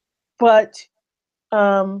 but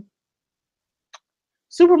um,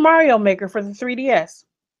 Super Mario Maker for the 3DS.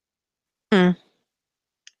 Mm.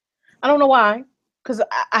 I don't know why, because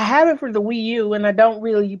I have it for the Wii U and I don't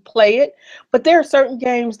really play it. But there are certain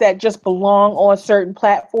games that just belong on certain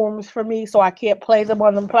platforms for me, so I can't play them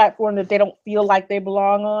on the platform that they don't feel like they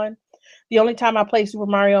belong on. The only time I play Super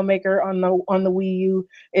Mario Maker on the Wii U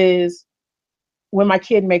is when my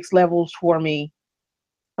kid makes levels for me,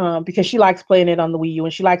 because she likes playing it on the Wii U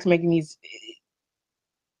and she likes making these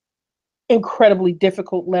incredibly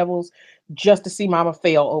difficult levels just to see Mama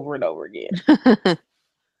fail over and over again.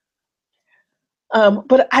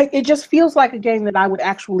 But it just feels like a game that I would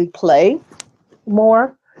actually play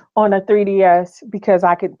more on a 3DS because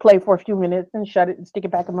I could play for a few minutes and shut it and stick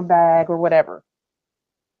it back in my bag or whatever.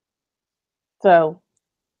 So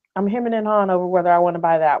I'm hemming and hawing over whether I want to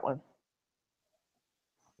buy that one.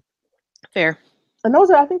 Fair. And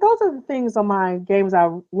I think those are the things on my games I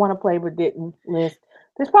want to play but didn't list.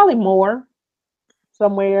 There's probably more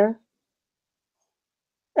somewhere,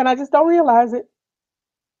 and I just don't realize it.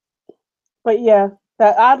 But yeah,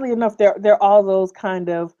 that oddly enough, they're all those kind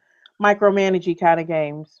of micromanagey kind of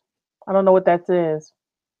games. I don't know what that is.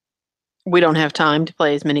 We don't have time to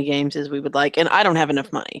play as many games as we would like, and I don't have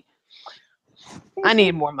enough money. I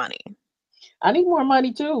need more money. I need more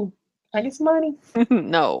money too. I need some money.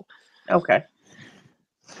 No. Okay.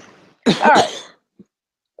 All right.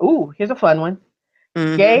 Ooh, here's a fun one.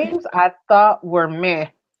 Mm-hmm. Games I thought were meh.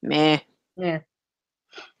 Meh. Meh.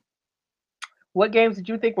 What games did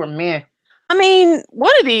you think were meh? I mean,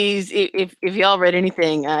 one of these, if y'all read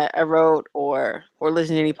anything I wrote or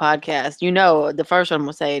listened to any podcast, you know, the first one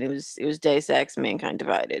was saying it was Deus Ex Mankind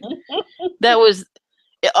Divided. That was,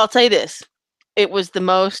 I'll tell you this, it was the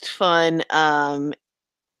most fun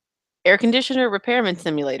air conditioner repairman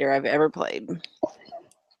simulator I've ever played.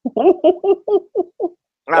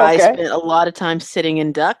 I Okay. spent a lot of time sitting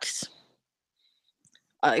in ducts,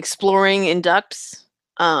 exploring in ducts.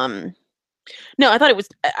 No, I thought it was.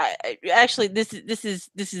 Actually, this is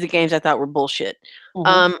the games I thought were bullshit.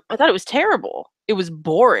 Mm-hmm. I thought it was terrible. It was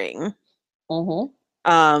boring.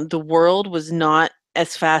 Mm-hmm. The world was not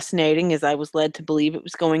as fascinating as I was led to believe it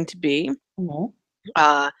was going to be. Mm-hmm.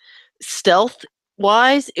 Uh, Stealth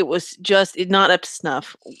wise, it was just not up to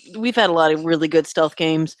snuff. We've had a lot of really good stealth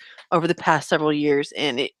games over the past several years,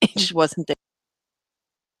 and it just wasn't there.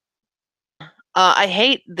 I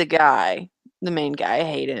hate the main guy. I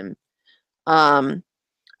hate him. Um,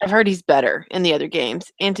 I've heard he's better in the other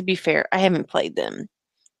games, and to be fair, I haven't played them.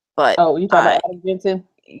 But Oh, you talking about Adam Jensen?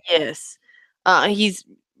 yes, he's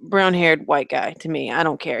brown-haired white guy to me. I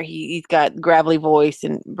don't care. He's got gravelly voice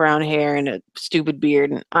and brown hair and a stupid beard,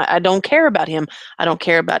 and I don't care about him. I don't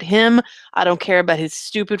care about him. I don't care about his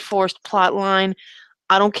stupid forced plot line.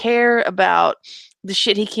 I don't care about the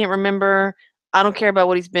shit he can't remember. I don't care about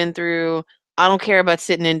what he's been through. I don't care about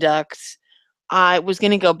sitting in ducks. I was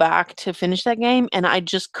going to go back to finish that game, and I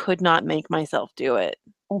just could not make myself do it.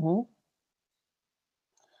 Mm-hmm.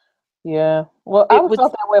 Yeah. Well, I It was was,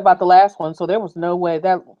 felt that way about the last one, so there was no way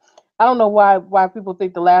that I don't know why people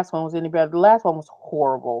think the last one was any better. The last one was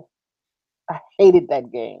horrible. I hated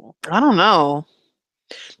that game. I don't know.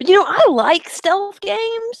 But you know, I like stealth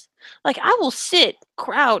games. Like, I will sit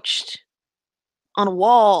crouched on a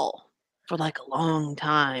wall for like a long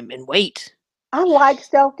time and wait. I like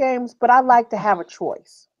stealth games, but I like to have a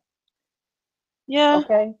choice. Yeah.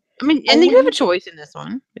 Okay. I mean, and And you when have a you choice in this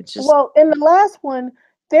one. It's just, well, in the last one,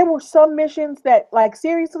 there were some missions that, like,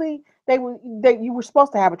 seriously, that you were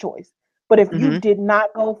supposed to have a choice. But if you mm-hmm. did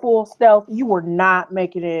not go full stealth, you were not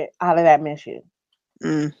making it out of that mission.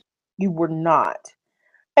 Mm. You were not.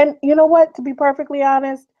 And you know what? To be perfectly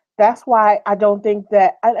honest, that's why I don't think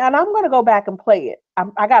that. And I'm going to go back and play it.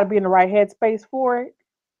 I got to be in the right headspace for it.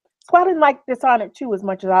 So I didn't like Dishonored 2 as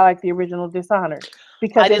much as I like the original Dishonored I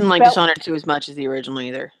because didn't it like felt Dishonored 2 as much as the original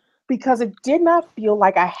either. because it did not feel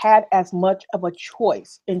like I had as much of a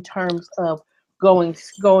choice in terms of going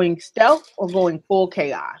stealth or going full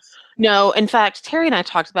chaos. No, in fact, Terry and I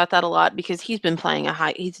talked about that a lot because he's been playing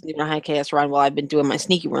he's doing a high chaos run while I've been doing my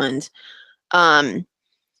sneaky runs. Um,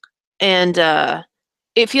 and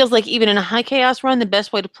it feels like even in a high chaos run, the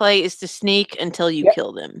best way to play is to sneak until you Yep.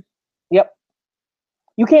 kill them. Yep.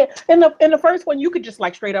 You can't in the first one you could just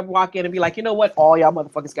like straight up walk in and be like, you know what, all y'all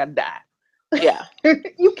motherfuckers gotta die. Yeah.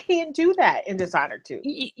 You can't do that in Dishonored 2.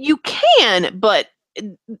 You can, but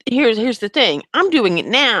here's the thing. I'm doing it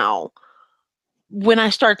now when I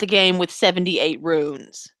start the game with 78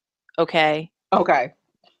 runes. Okay? Okay.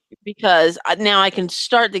 Because now I can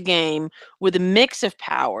start the game with a mix of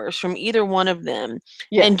powers from either one of them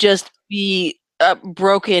Yeah. and just be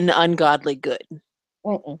broken, ungodly good.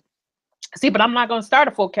 Mm-mm. See, but I'm not going to start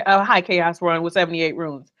a full high chaos run with 78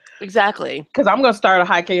 runes. Exactly. Because I'm going to start a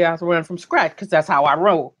high chaos run from scratch because that's how I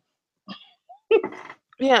roll.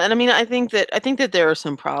 Yeah, and I mean, I think that there are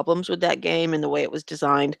some problems with that game and the way it was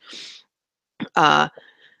designed. That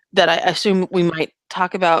I assume we might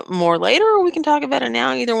talk about more later, or we can talk about it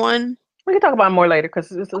now. Either one. We can talk about it more later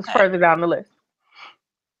because it's Okay. further down the list.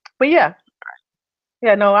 But yeah,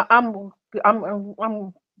 no,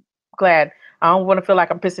 I'm glad. I don't want to feel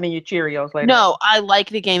like I'm pissing in your Cheerios later. No, I like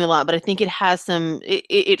the game a lot, but I think it has some.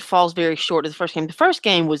 It falls very short of the first game. The first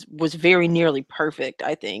game was very nearly perfect.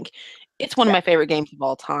 I think it's one of my favorite games of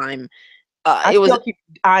all time. I It was. still keep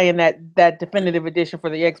eyeing that definitive edition for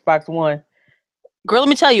the Xbox One. Girl, let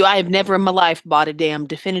me tell you, I have never in my life bought a damn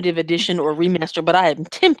definitive edition or remaster, but I am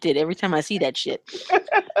tempted every time I see that shit.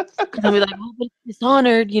 Because I'll be like, oh, but it's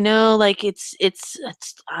Dishonored, you know, like it's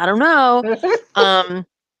I don't know.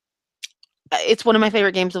 It's one of my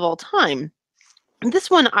favorite games of all time. And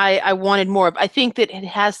this one I wanted more of. I think that it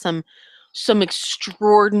has some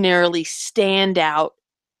extraordinarily standout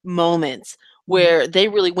moments where they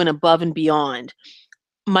really went above and beyond.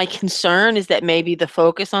 My concern is that maybe the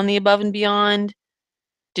focus on the above and beyond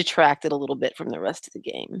detracted a little bit from the rest of the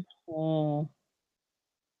game.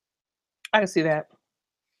 I can see that.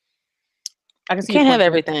 I can see. Can't have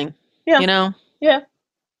everything. Yeah. You know? Yeah.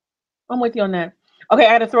 I'm with you on that. Okay,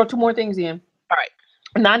 I had to throw two more things in. All right.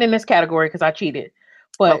 Not in this category because I cheated.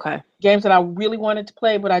 But okay. Games that I really wanted to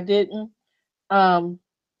play, but I didn't. And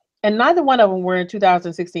neither one of them were in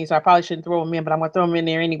 2016, so I probably shouldn't throw them in, but I'm going to throw them in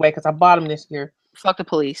there anyway because I bought them this year. Fuck the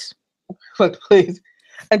police. Fuck the police.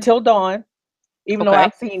 Until Dawn, even though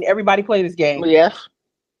I've seen everybody play this game. Yes.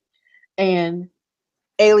 And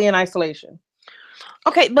Alien Isolation.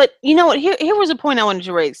 Okay, but you know what? Here was a point I wanted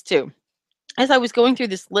to raise too. As I was going through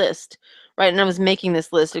this list, right, and I was making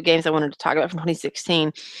this list of games I wanted to talk about from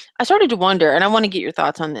 2016, I started to wonder, and I want to get your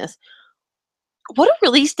thoughts on this. What do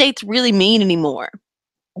release dates really mean anymore?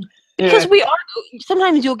 Because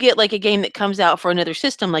sometimes you'll get like a game that comes out for another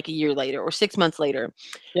system like a year later or 6 months later,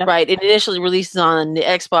 right? It initially releases on the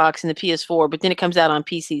Xbox and the PS4, but then it comes out on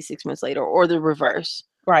PC 6 months later, or the reverse,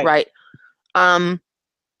 right?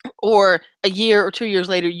 Or a year or 2 years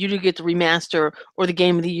later, you do get the remaster or the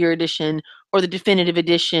Game of the Year edition or the definitive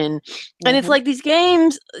edition. And it's like these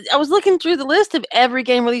games, I was looking through the list of every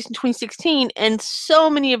game released in 2016, and so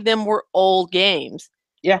many of them were old games.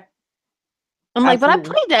 Yeah. I'm like, but I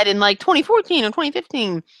played that in like 2014 or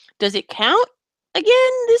 2015. Does it count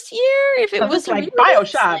again this year? If it was like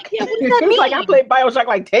BioShock. Like, yeah, what does that mean? Like I played BioShock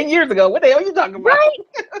like 10 years ago. What the hell are you talking about? Right.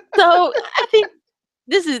 So I think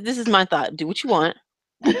this is my thought. Do what you want.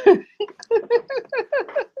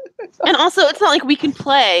 And also, it's not like we can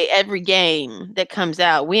play every game that comes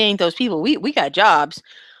out. We ain't those people. We got jobs.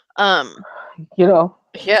 You know.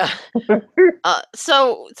 Yeah.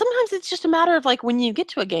 So sometimes it's just a matter of like when you get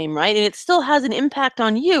to a game, right? And it still has an impact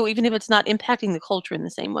on you, even if it's not impacting the culture in the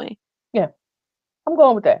same way. Yeah. I'm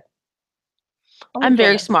going with that. I'm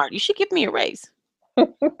very smart. You should give me a raise.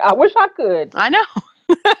 I wish I could. I know.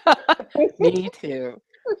 Me too.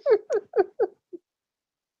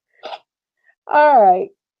 All right.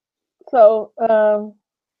 So,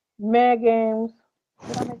 Mad Games.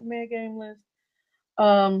 Did I make a Mad Game list?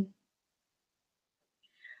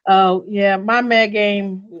 Oh yeah, my Mad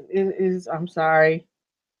Game is I'm sorry,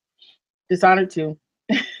 Dishonored 2.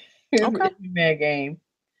 Okay. Mad Game.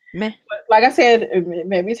 Meh. But like I said,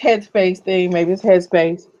 maybe it's Headspace thing. Maybe it's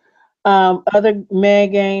Headspace. Other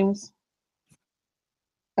Mad Games.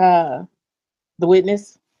 The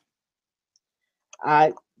Witness.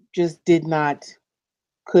 I just could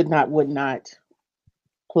not, would not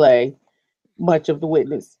play much of The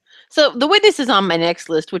Witness. So The Witness is on my next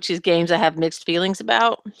list, which is games I have mixed feelings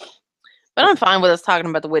about. But I'm fine with us talking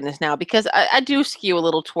about The Witness now because I do skew a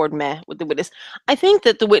little toward meh with The Witness. I think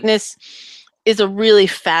that The Witness is a really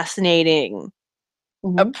fascinating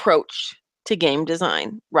approach to game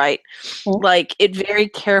design, right? Like it very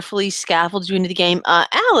carefully scaffolds you into the game.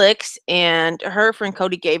 Alex and her friend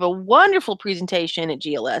Cody gave a wonderful presentation at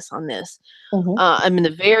GLS on this. I mean, the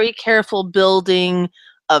very careful building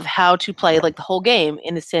of how to play, like the whole game,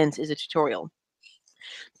 in a sense, is a tutorial.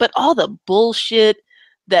 But all the bullshit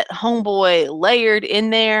that Homeboy layered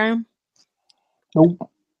in there. Nope.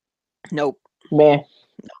 Meh. Meh.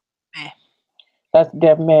 Meh. That's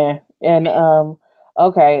deaf man. And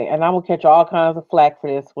okay, and I'm gonna catch all kinds of flack for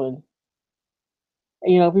this one.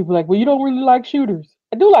 People like, well, you don't really like shooters.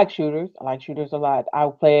 I do like shooters. I like shooters a lot. I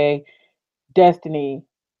play Destiny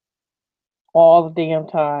all the damn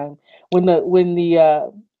time. When the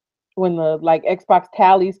like Xbox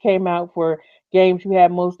tallies came out for games you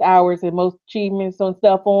had most hours and most achievements and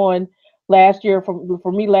stuff on last year,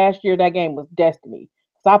 for me last year that game was Destiny.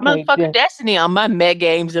 So I played Motherfucker, Destiny on my meh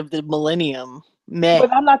games of the millennium. Meh.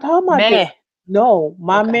 but I'm not talking about this. Meh. No,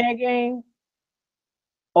 my Okay. man game,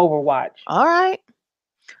 Overwatch. All right.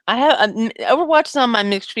 I have Overwatch is on my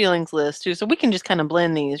mixed feelings list too, so we can just kind of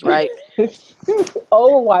blend these, right?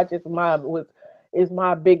 Overwatch is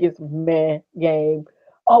my biggest man game.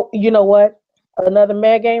 Oh, you know what? Another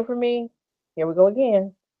man game for me. Here we go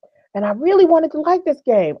again. And I really wanted to like this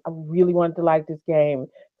game. I really wanted to like this game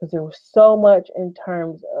because there was so much in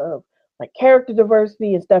terms of like character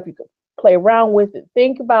diversity and stuff you could play around with and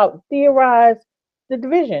think about, theorize. The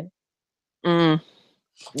Division, Mm.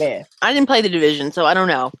 man, I didn't play the Division, so I don't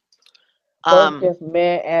know. both just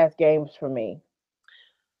man ass games for me.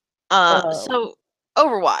 Um, So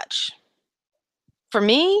Overwatch for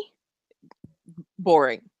me,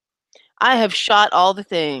 boring. I have shot all the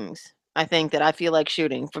things I think that I feel like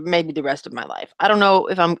shooting for maybe the rest of my life. I don't know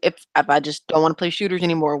if I just don't want to play shooters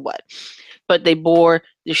anymore or what, but they bore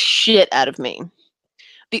the shit out of me.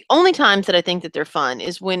 The only times that I think that they're fun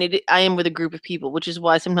is when I am with a group of people, which is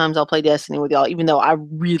why sometimes I'll play Destiny with y'all, even though I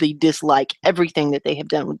really dislike everything that they have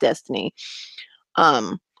done with Destiny.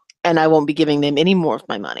 Um, and I won't be giving them any more of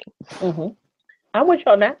my money. mm-hmm. I'm with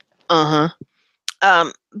you on that. Uh-huh.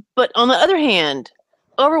 But on the other hand,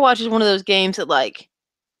 Overwatch is one of those games that like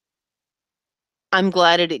I'm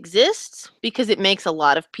glad it exists because it makes a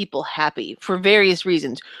lot of people happy for various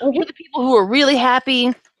reasons. You Mm-hmm. have the people who are really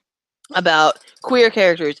happy about queer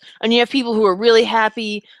characters, and you have people who are really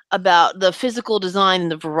happy about the physical design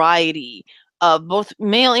and the variety of both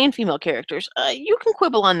male and female characters. You can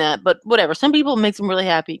quibble on that, but whatever. Some people it makes them really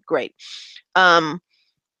happy. Great. Um,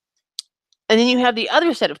 and then you have the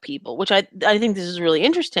other set of people, which I think this is really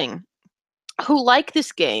interesting, who like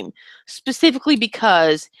this game specifically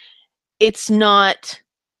because it's not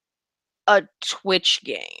a Twitch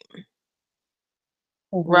game,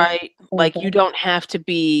 Mm-hmm. right? Like you Mm-hmm. don't have to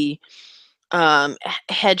be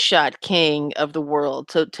headshot king of the world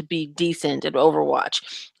to be decent at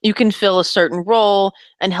Overwatch. You can fill a certain role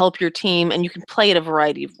and help your team, and you can play it a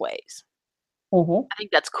variety of ways. Mm-hmm. I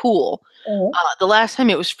think that's cool. Mm-hmm. The last time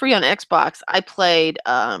it was free on Xbox, I played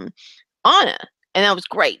Anna, and that was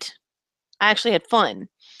great. I actually had fun,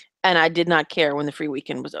 and I did not care when the free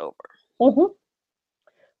weekend was over. Mm-hmm.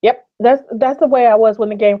 Yep, that's the way I was when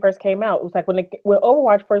the game first came out. It was like when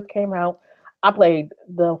Overwatch first came out, I played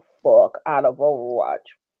the fuck out of Overwatch.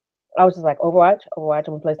 I was just like Overwatch, Overwatch.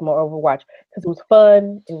 I'm gonna play some more Overwatch because it was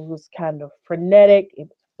fun. It was kind of frenetic. It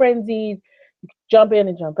was frenzied. You could jump in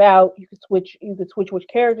and jump out. You could switch. You could switch which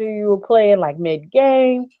character you were playing like mid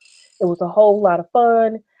game. It was a whole lot of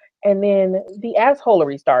fun. And then the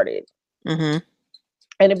assholery started, Mm-hmm.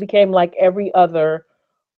 and it became like every other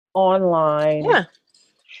online Yeah.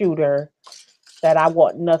 shooter that I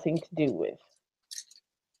want nothing to do with.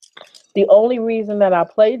 The only reason that I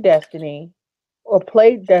played Destiny or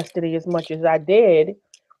played Destiny as much as I did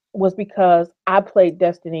was because I played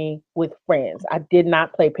Destiny with friends. I did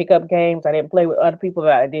not play pickup games. I didn't play with other people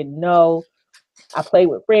that I didn't know. I played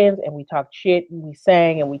with friends and we talked shit and we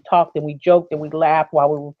sang and we talked and we joked and we laughed while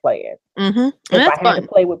we were playing. Mm-hmm. And If I that's had to fun.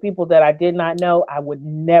 play with people that I did not know, I would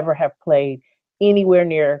never have played anywhere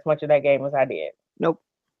near as much of that game as I did. Nope.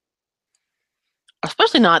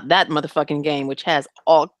 Especially not that motherfucking game, which has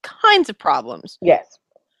all kinds of problems. Yes,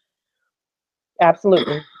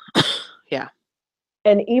 absolutely. Yeah.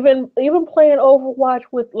 And even playing Overwatch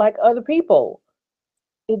with like other people,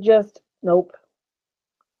 it just nope.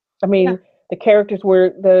 I Yeah. mean, the characters were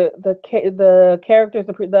the characters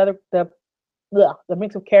the other the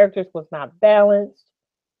mix of characters was not balanced.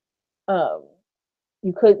 Um,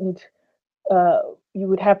 you couldn't you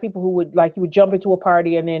would have people who would like you would jump into a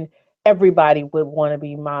party and then everybody would want to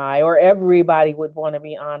be Mai or everybody would want to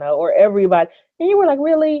be Anna or everybody and you were like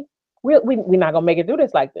really we're not gonna make it through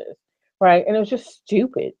this like this, right? And it was just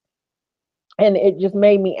stupid and it just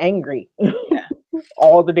made me angry Yeah.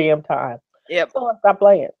 all the damn time. Yep. So I stopped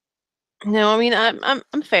playing. No, I mean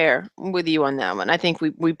I'm fair with you on that one. I think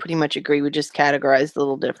we pretty much agree. We just categorized a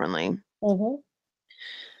little differently. Mm-hmm.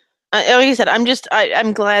 Like I said,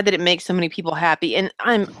 I'm glad that it makes so many people happy, and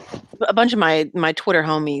I'm a bunch of my Twitter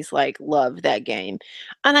homies like love that game,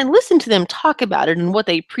 and I listen to them talk about it and what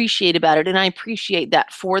they appreciate about it, and I appreciate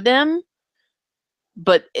that for them.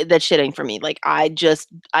 but that shit ain't for me. Like, I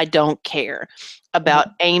don't care about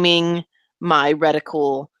aiming my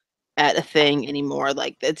reticle at a thing anymore.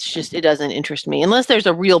 Like, it doesn't interest me unless there's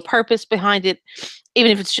a real purpose behind it.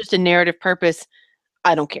 Even if it's just a narrative purpose,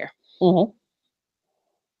 I don't care.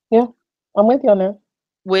 Yeah, I'm with you on that.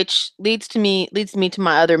 Which leads me to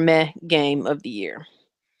my other meh game of the year.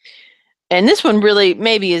 And this one really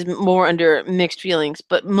maybe is more under mixed feelings,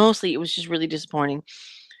 but mostly it was just really disappointing.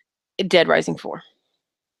 Dead Rising 4.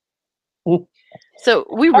 So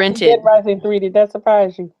we rented. Dead Rising 3, did that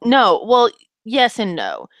surprise you? No, well, yes and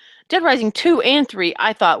no. Dead Rising 2 and 3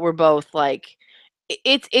 I thought were both like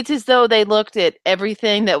it's as though they looked at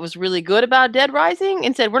everything that was really good about Dead Rising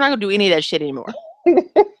and said, we're not going to do any of that shit anymore. We're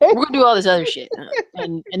going to do all this other shit.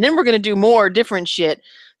 And then we're going to do more different shit.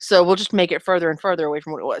 So we'll just make it further and further away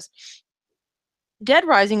from what it was. Dead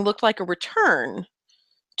Rising looked like a return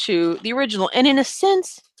to the original. And in a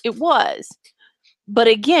sense, it was. But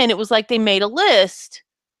again, it was like they made a list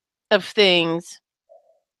of things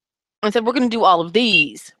and said, we're going to do all of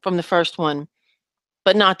these from the first one,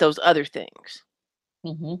 but not those other things.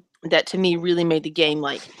 That to me really made the game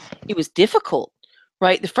like it was difficult,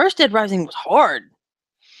 right? The first Dead Rising was hard.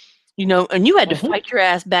 And you had to fight your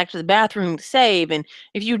ass back to the bathroom to save. And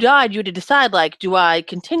if you died, you had to decide, like, do I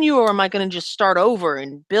continue or am I going to just start over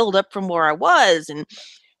and build up from where I was? And,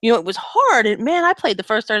 it was hard. And man, I played the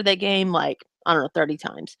first start of that game, like, I don't know, 30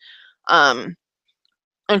 times.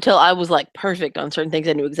 Until I was like perfect on certain things.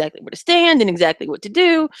 I knew exactly where to stand and exactly what to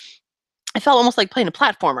do. I felt almost like playing a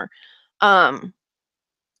platformer.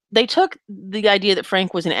 They took the idea that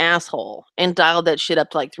Frank was an asshole and dialed that shit up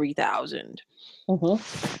to like 3,000.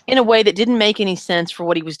 In a way that didn't make any sense for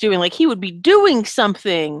what he was doing. Like, he would be doing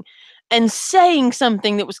something and saying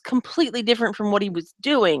something that was completely different from what he was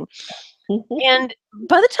doing. And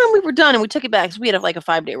by the time we were done and we took it back, because we had like a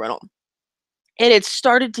 5-day rental, and it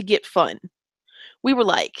started to get fun. We were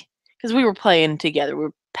like, because we were playing together, we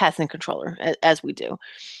were passing the controller as we do.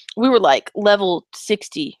 We were like level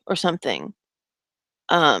 60 or something,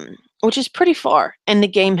 which is pretty far. And the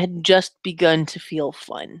game had just begun to feel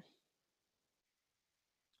fun.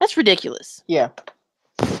 That's ridiculous. Yeah.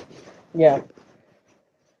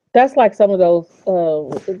 That's like some of those.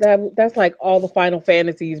 That's like all the Final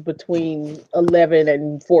Fantasies between 11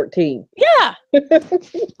 and 14. Yeah.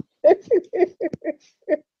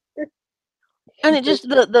 And it just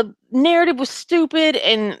the narrative was stupid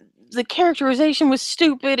and the characterization was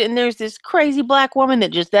stupid, and there's this crazy black woman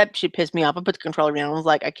that shit pissed me off. I put the controller down. I was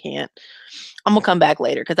like, I can't. I'm gonna come back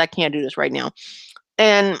later because I can't do this right now.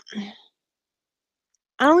 And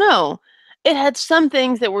I don't know. It had some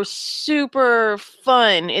things that were super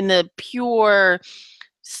fun in the pure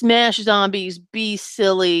smash zombies, be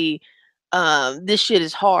silly. This shit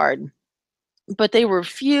is hard. But they were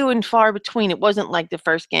few and far between. It wasn't like the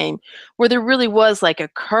first game where there really was like a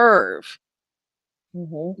curve,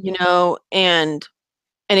 and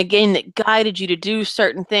a game that guided you to do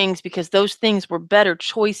certain things because those things were better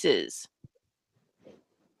choices.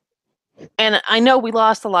 And I know we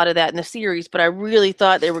lost a lot of that in the series, but I really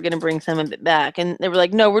thought they were going to bring some of it back. And they were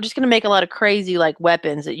like, no, we're just going to make a lot of crazy like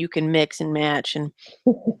weapons that you can mix and match. And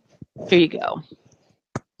here you go.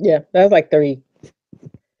 Yeah, that was like 3.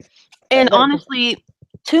 And honestly,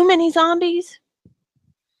 too many zombies.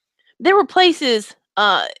 There were places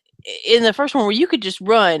in the first one where you could just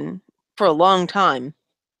run for a long time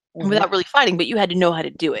without really fighting, but you had to know how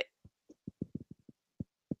to do it.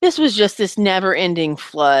 This was just this never-ending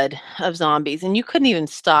flood of zombies, and you couldn't even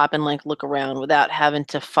stop and like look around without having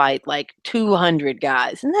to fight like 200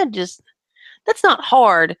 guys. And that's not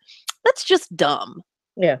hard. That's just dumb.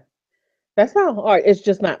 Yeah. That's not hard. It's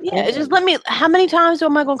just not. Yeah, it's just how many times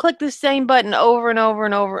am I going to click this same button over and over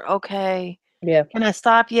and over? Okay. Yeah. Can I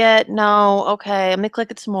stop yet? No. Okay. I'm going to click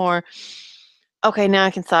it some more. Okay, now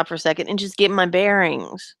I can stop for a second and just get my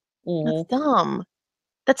bearings. That's dumb.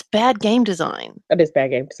 That's bad game design. That is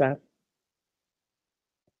bad game design.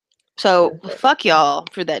 So, fuck y'all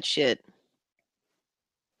for that shit.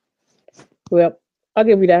 Well, I'll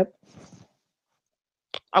give you that.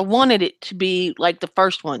 I wanted it to be like the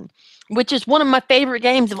first one, which is one of my favorite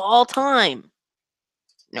games of all time.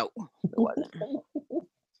 No, it wasn't.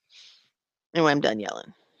 Anyway, I'm done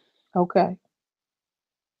yelling. Okay.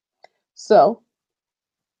 So,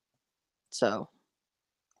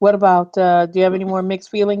 what about, do you have any more mixed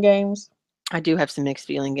feeling games? I do have some mixed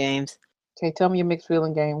feeling games. Okay, tell me your mixed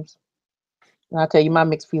feeling games. And I'll tell you my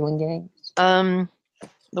mixed feeling games.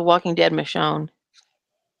 The Walking Dead Michonne.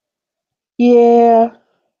 Yeah.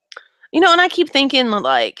 And I keep thinking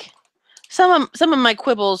like some of my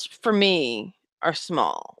quibbles for me are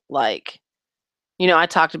small. Like, I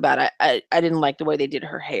talked about I didn't like the way they did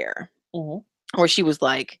her hair, Mhm. where she was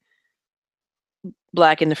like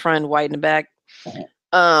black in the front, white in the back. Mhm.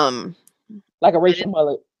 Um, Like a I racial didn't,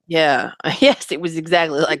 mullet. yeah, yes, it was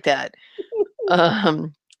exactly like that.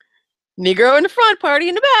 Um, Negro in the front, party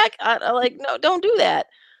in the back. I like, no, don't do that.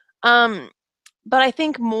 Um, but I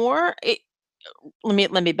think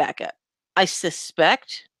let me back up. I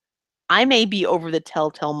suspect I may be over the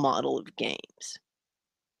Telltale model of games.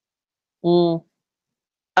 Mm.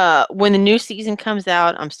 When the new season comes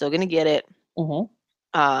out, I'm still gonna get it. Mhm.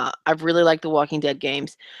 I've really liked the Walking Dead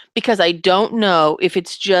games because I don't know if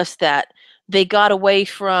it's just that they got away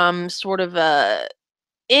from sort of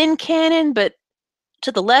in canon, but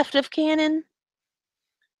to the left of canon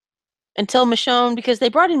until Michonne, because they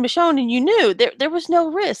brought in Michonne and you knew there was no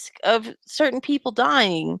risk of certain people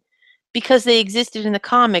dying because they existed in the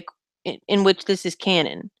comic in which this is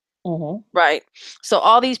canon, Mhm. right? So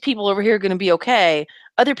all these people over here are going to be okay.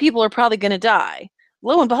 Other people are probably going to die.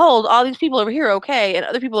 Lo and behold, all these people over here are okay, and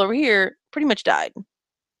other people over here pretty much died.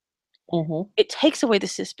 Mhm. It takes away the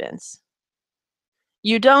suspense.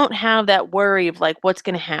 You don't have that worry of like what's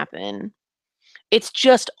going to happen. It's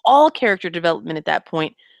just all character development at that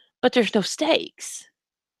point, but there's no stakes.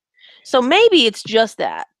 So maybe it's just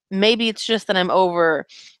that. Maybe it's just that I'm over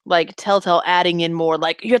like Telltale adding in more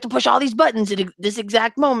like you have to push all these buttons at this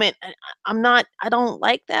exact moment. I'm not I don't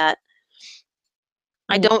like that.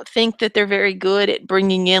 I Mhm. don't think that they're very good at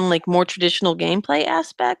bringing in like more traditional gameplay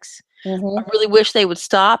aspects. I Mhm. really wish they would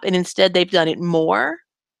stop and instead they've done it more.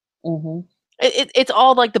 Mhm. It's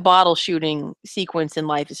all like the bottle shooting sequence in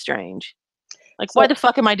Life is Strange. Like, why So the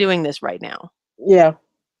fuck am I doing this right now? yeah,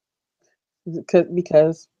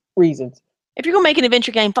 because reasons. If you're gonna make an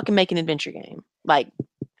adventure game, fucking make an adventure game. Like,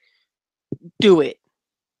 do it.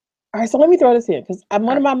 All right, so let me throw this in because All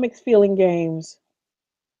one of right. my mixed feeling games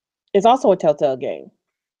is also a Telltale game,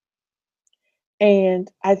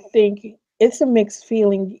 and I think it's a mixed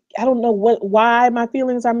feeling. I don't know why my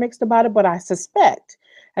feelings are mixed about it, but I suspect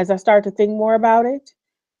as I start to think more about it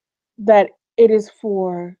that it is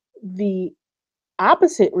for the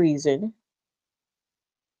opposite reason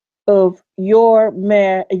of your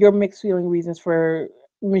mixed feeling reasons for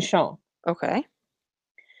Michonne. Okay.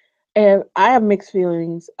 And I have mixed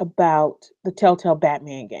feelings about the Telltale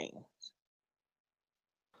Batman game.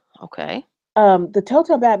 Okay. The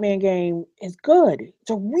Telltale Batman game is good.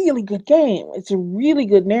 It's a really good game. It's a really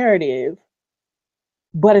good narrative,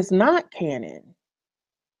 but it's not canon,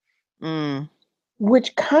 Mm.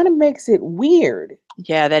 which kind of makes it weird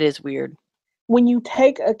Yeah, that is weird. when you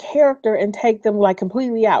take a character and take them like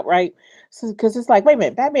completely out, right? So because it's like, wait a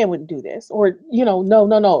minute, Batman wouldn't do this, or no, no,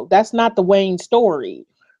 no, that's not the Wayne story,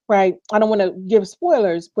 right? I don't want to give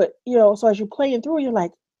spoilers, but so as you're playing through, you're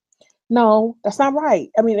like, no, that's not right.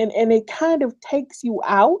 I mean, and it kind of takes you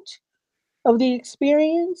out of the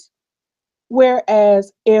experience.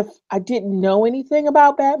 Whereas if I didn't know anything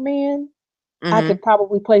about Batman, I Hmm. could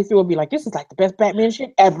probably play through and be like, this is like the best Batman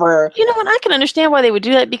shit ever. You know what? I can understand why they would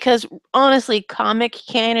do that because honestly, comic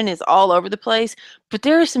canon is all over the place. But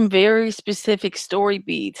there are some very specific story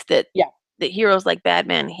beats Yeah. that heroes like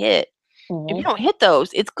Batman hit. If you Hmm. don't hit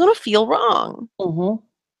those, it's gonna feel wrong. Hmm.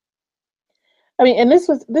 I mean, and this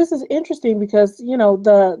is interesting because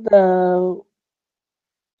the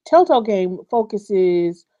Telltale game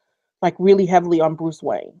focuses like really heavily on Bruce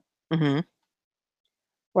Wayne, Hmm.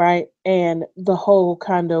 right? And the whole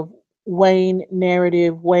kind of Wayne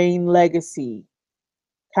narrative, Wayne legacy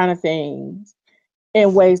kind of things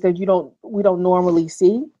in ways that we don't normally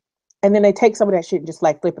see. And then they take some of that shit and just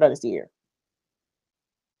like flip it on its ear.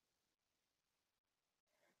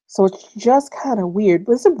 So it's just kind of weird,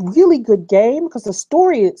 but it's a really good game because the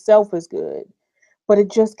story itself is good, but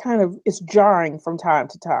it just kind of is jarring from time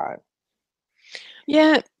to time.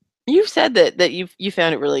 Yeah, you've said that you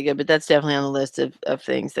found it really good, but that's definitely on the list of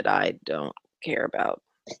things that I don't care about.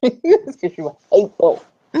 It's because you're hateful.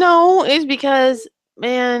 No, it's because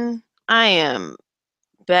man, I am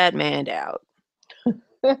Batmaned out.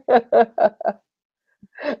 I'm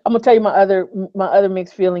gonna tell you my other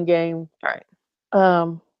mixed feeling game, All right,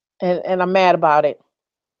 um, and I'm mad about it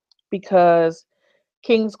because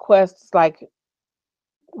King's Quest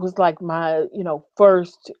was like my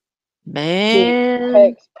first big man.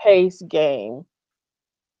 text-based game.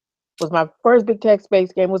 Was my first big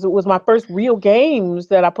text-based game. Was my first real games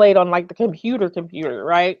that I played on like the computer,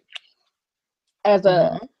 right? As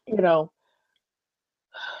a Hmm. you know,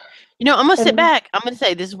 I'm gonna sit and back. I'm gonna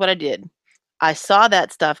say this is what I did. I saw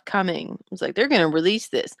that stuff coming. I was like, they're gonna release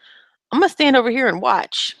this. I'm gonna stand over here and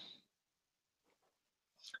watch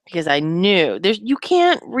because I knew you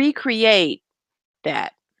can't recreate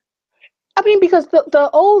that. I mean, because the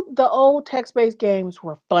old text-based games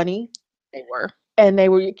were funny, They were. and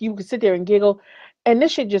you could sit there and giggle, and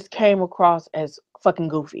this shit just came across as fucking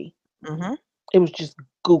goofy. Hmm. It was just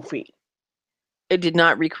goofy. It did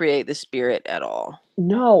not recreate the spirit at all.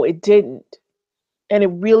 No, it didn't, and it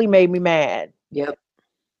really made me mad. Yep.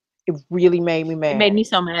 It really made me It made mad. me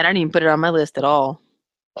so mad. I didn't even put it on my list at all.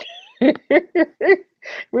 It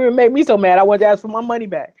really made me so mad. I wanted to ask for my money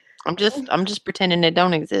back. I'm just pretending it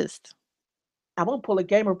don't exist. I'm gonna pull a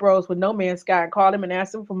Gamer Bros with No Man's Sky and call them and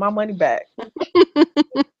ask them for my money back. That's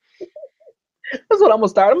what I'm gonna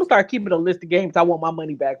start. I'm gonna start keeping a list of games I want my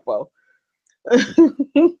money back for.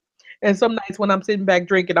 And some nights when I'm sitting back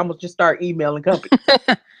drinking, I'm gonna just start emailing companies.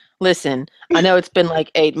 Listen, I know it's been like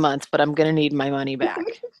 8 months, but I'm gonna need my money back.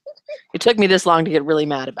 It took me this long to get really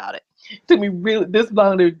mad about it. It took me really this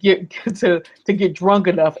long to get to get drunk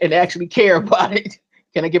enough and actually care about it.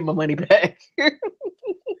 Can I get my money back?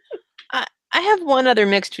 I have one other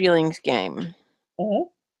mixed feelings game, Mhm.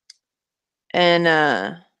 and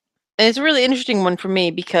it's a really interesting one for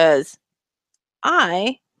me because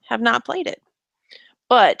I have not played it,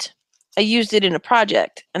 but I used it in a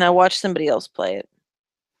project and I watched somebody else play it,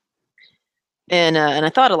 and I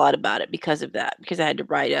thought a lot about it because of that, because I had to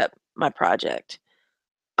write up my project,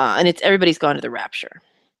 and it's Everybody's Gone to the Rapture.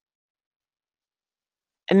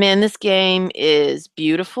 And man, this game is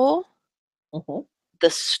beautiful. Mhm. The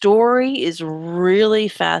story is really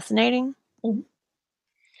fascinating, Mhm.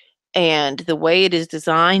 and the way it is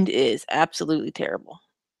designed is absolutely terrible.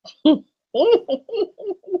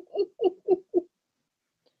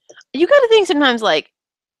 You got to think sometimes, like,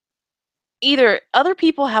 either other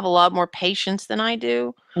people have a lot more patience than I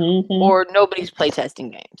do, Mhm. or nobody's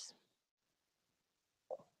playtesting games.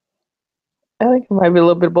 I think it might be a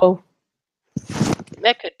little bit of both.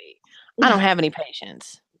 That could be. I don't have any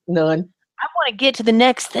patience. None. I want to get to the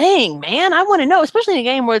next thing, man. I want to know, especially in a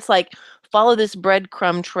game where it's like, follow this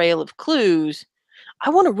breadcrumb trail of clues. I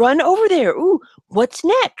want to run over there. Ooh, what's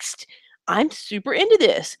next? I'm super into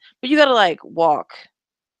this. But you got to like walk,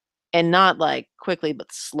 and not like quickly,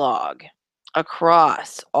 but slog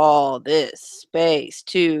across all this space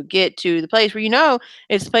to get to the place where you know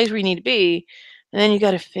it's the place where you need to be. And then you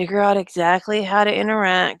got to figure out exactly how to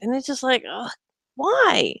interact. And it's just like, ugh,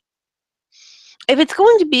 why? If it's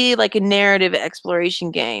going to be like a narrative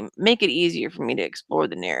exploration game, make it easier for me to explore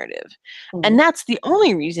the narrative. And Mhm. that's the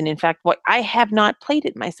only reason, in fact, why I have not played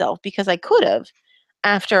it myself, because I could have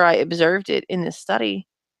after I observed it in this study.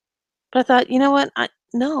 But I thought, you know what?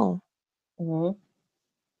 No, Mhm.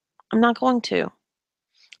 I'm not going to.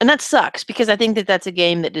 And that sucks because I think that that's a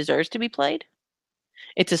game that deserves to be played.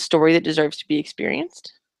 It's a story that deserves to be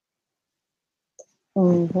experienced,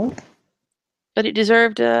 Mhm. but it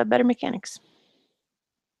deserved better mechanics.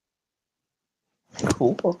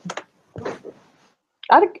 Cool.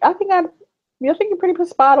 I think you're pretty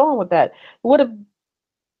spot on with that. Would have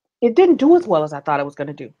It didn't do as well as I thought it was going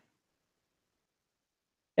to do,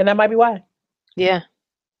 and that might be why. Yeah,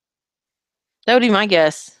 that would be my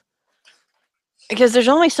guess. Because there's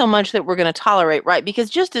only so much that we're going to tolerate, right? Because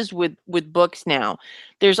just as with books now,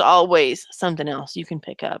 there's always something else you can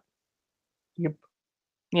pick up. Yep.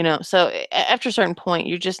 So after a certain point,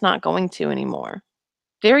 you're just not going to anymore.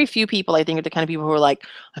 Very few people, I think, are the kind of people who are like,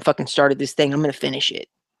 I fucking started this thing, I'm going to finish it.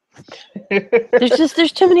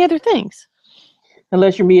 There's too many other things.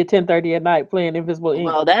 Unless you're me at 10:30 at night playing Invisible Ink.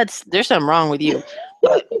 Well, there's something wrong with you.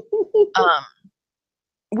 But um,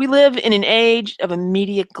 we live in an age of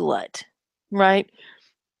immediate glut, right?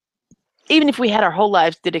 Even if we had our whole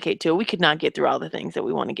lives dedicated to it, we could not get through all the things that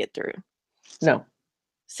we want to get through. No.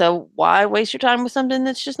 So why waste your time with something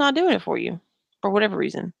that's just not doing it for you, for whatever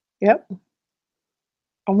reason? Yep.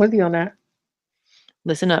 I'm with you on that.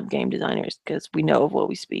 Listen up, game designers, because we know of what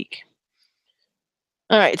we speak.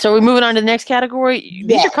 All right, so we're moving on to the next category.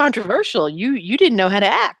 These are Yes. controversial. You didn't know how to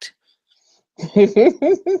act. All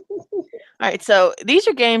right, so these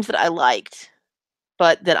are games that I liked,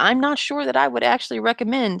 but that I'm not sure that I would actually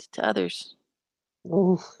recommend to others.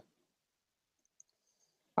 Oof.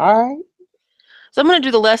 All right. So I'm going to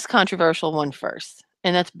do the less controversial one first,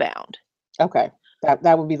 and that's Bound. Okay.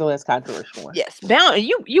 That would be the less controversial one. Yes, Bound.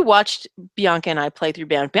 You watched Bianca and I play through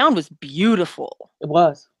Bound. Bound was beautiful. It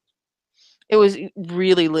was. It was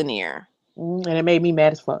really linear. And it made me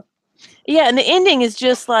mad as fuck. Yeah, and the ending is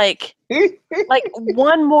just like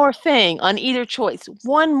one more thing on either choice.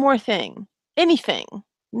 One more thing. Anything.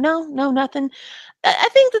 No, nothing. I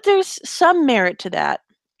think that there's some merit to that,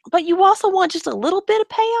 but you also want just a little bit of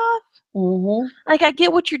payoff. Mm-hmm. Like, I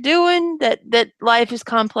get what you're doing, that life is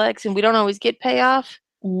complex and we don't always get payoff.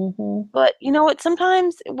 Mm-hmm. But you know what?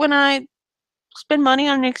 Sometimes when I spend money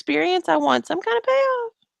on an experience, I want some kind of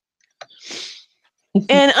payoff.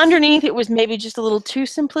 And underneath it was maybe just a little too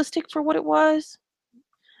simplistic for what it was.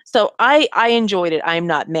 So I enjoyed it. I'm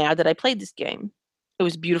not mad that I played this game. It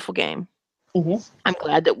was a beautiful game. Mm-hmm. I'm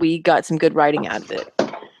glad that we got some good writing out of it.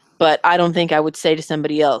 But I don't think I would say to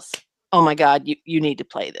somebody else, oh my God, you need to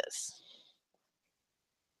play this.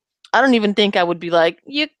 I don't even think I would be like,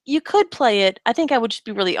 you could play it. I think I would just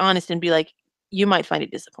be really honest and be like, you might find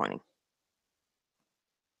it disappointing.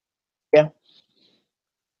 Yeah.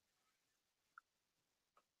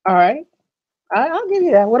 All right. I'll give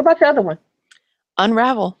you that. What about your other one?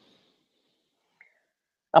 Unravel.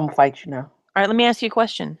 I'm gonna fight you now. All right, let me ask you a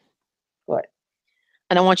question. What?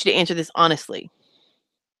 And I want you to answer this honestly.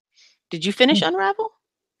 Did you finish Unravel?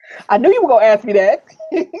 I knew you were gonna ask me that.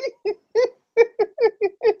 Do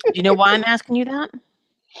you know why I'm asking you that?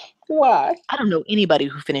 Why? I don't know anybody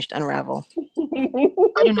who finished Unravel.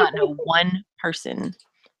 I do not know one person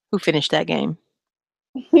who finished that game.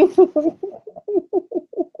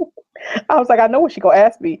 I was like, I know what she gonna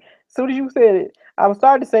ask me. As soon as you said it, I was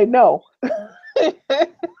starting to say no.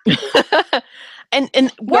 and No, you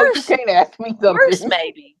worse, can't ask me something. worse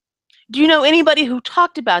maybe. Do you know anybody who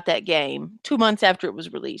talked about that game 2 months after it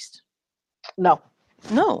was released? No.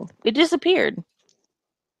 No, it disappeared.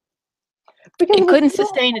 Because It it was couldn't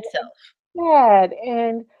sustain itself. sad.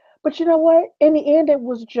 But you know what? In the end, it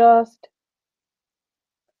was just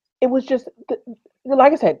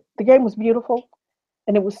like I said, the game was beautiful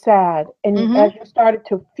and it was sad. And as you started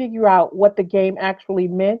to figure out what the game actually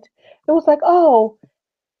meant, it was like, oh,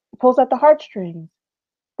 it pulls at the heartstrings.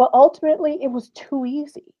 But ultimately, it was too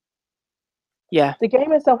easy. Yeah. The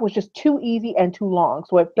game itself was just too easy and too long,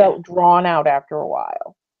 so it felt drawn out after a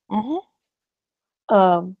while.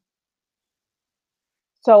 Um,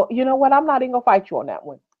 so you know what? I'm not even gonna fight you on that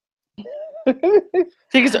one.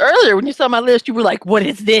 Because earlier when you saw my list, you were like, "What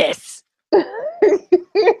is this?" And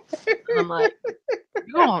I'm like,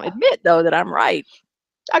 "You gonna admit though that I'm right?"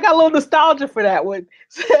 I got a little nostalgia for that one.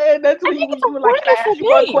 That's when you were like, "Can I ask you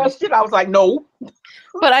one question?" I was like, "No."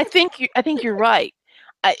 But I think you're right.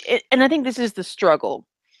 And I think this is the struggle,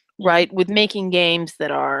 right, with making games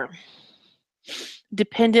that are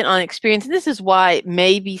dependent on experience. And this is why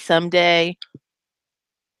maybe someday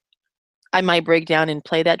I might break down and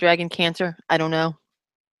play that Dragon Cancer. I don't know.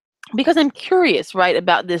 Because I'm curious, right,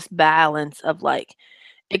 about this balance of like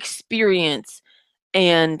experience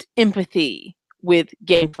and empathy with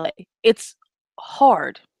gameplay. It's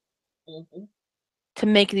hard to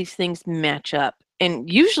make these things match up. And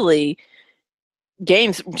usually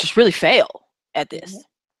games just really fail at this.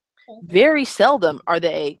 Very seldom are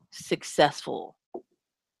they successful.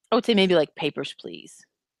 I would say maybe like Papers, Please.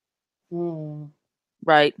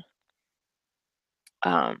 Right?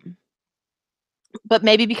 But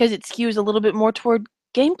maybe because it skews a little bit more toward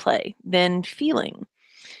gameplay than feeling.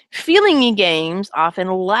 Feeling games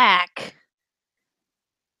often lack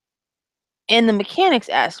in the mechanics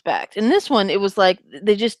aspect. In this one, it was like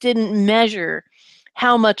they just didn't measure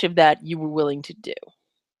how much of that you were willing to do.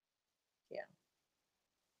 Yeah.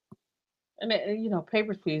 And you know,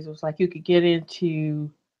 Papers, Please was like you could get into,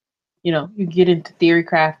 you get into theory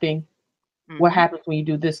crafting. What happens when you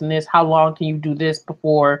do this and this? How long can you do this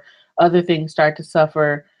before other things start to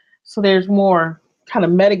suffer? So there's more kind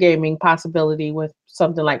of metagaming possibility with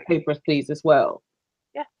something like Papers, Please as well.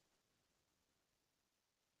 Yeah.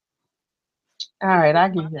 All right, I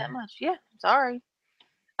give you that much. Yeah, sorry.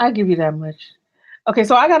 I give you that much. Okay,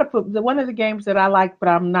 so I got to put one of the games that I like, but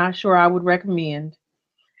I'm not sure I would recommend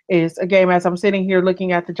is a game as I'm sitting here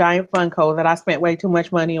looking at the giant Funko that I spent way too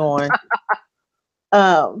much money on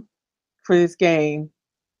for this game.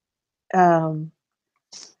 Was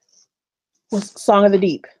Song of the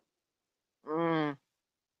Deep.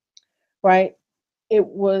 Right? It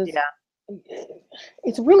was. Yeah.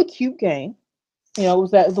 It's a really cute game. You know,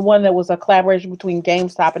 it was the one that was a collaboration between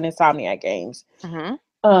GameStop and Insomniac Games.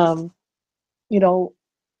 You know,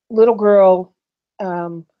 little girl,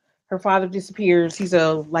 her father disappears. He's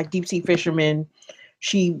a like deep sea fisherman.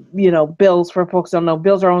 She, builds, for folks don't know,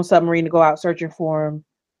 builds her own submarine to go out searching for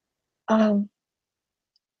him.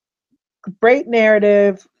 Great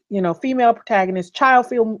narrative, female protagonist,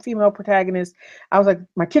 female protagonist. I was like,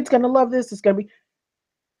 my kid's gonna love this. It's gonna be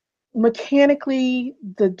mechanically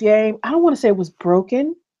the game. I don't want to say it was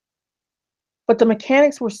broken, but the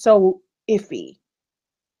mechanics were so iffy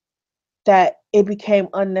that it became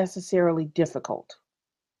unnecessarily difficult.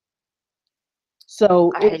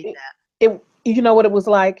 So I hate that. You know what it was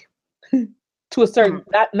like to a certain,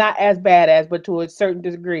 not as bad as, but to a certain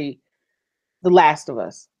degree, The Last of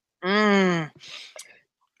Us.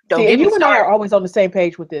 Don't See, and get me you and I are started. always on the same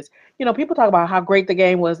page with this. You know, people talk about how great the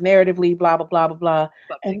game was narratively, blah blah blah blah blah.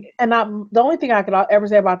 Love that And game. the only thing I could ever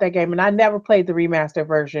say about that game, and I never played the remastered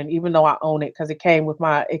version, even though I own it because it came with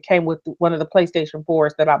one of the PlayStation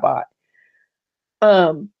 4s that I bought.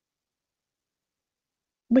 Um,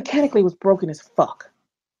 Mechanically it was broken as fuck,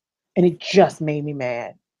 and it just made me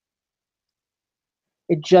mad.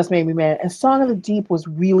 It just made me mad. And Song of the Deep was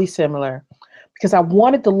really similar because I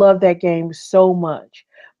wanted to love that game so much.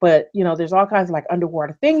 But you know, there's all kinds of like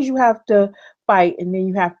underwater things you have to fight, and then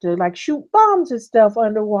you have to like shoot bombs and stuff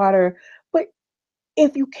underwater. But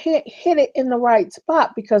if you can't hit it in the right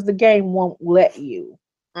spot because the game won't let you,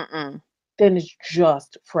 Mm-mm. then it's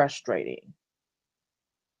just frustrating.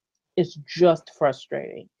 It's just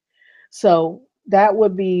frustrating. So that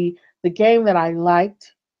would be the game that I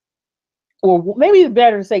liked, or maybe it's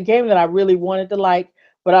better to say game that I really wanted to like,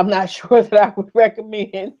 but I'm not sure that I would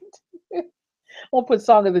recommend. I'll put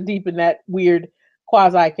Song of the Deep in that weird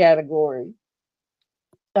quasi category.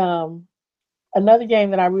 Um, Another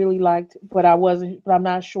game that I really liked, but I'm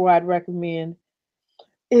not sure I'd recommend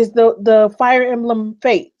is the Fire Emblem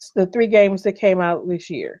Fates, the three games that came out this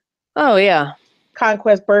year. Oh yeah.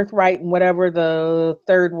 Conquest, Birthright, and whatever the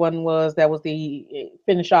third one was that was the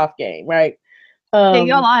finish off game, right? Yeah,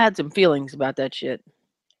 y'all, Um, I had some feelings about that shit.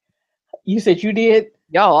 you said you did.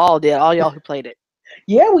 Y'all all did. All y'all who played it.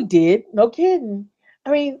 Yeah, we did. No kidding.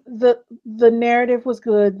 I mean, the narrative was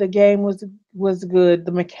good. The game was good.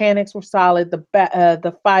 The mechanics were solid. The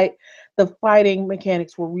fighting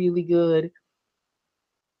mechanics were really good.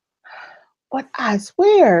 But I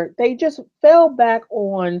swear they just fell back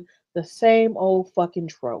on the same old fucking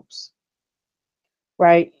tropes,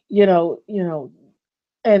 right?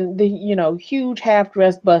 And the huge half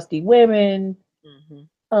dressed busty women,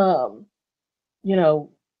 Hmm. um, you know,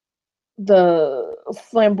 the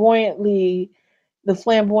flamboyantly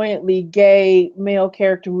gay male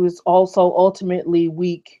character who is also ultimately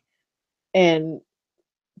weak and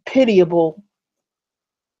pitiable.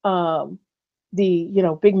 Um, the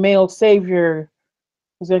big male savior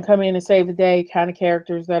who's gonna come in and save the day kind of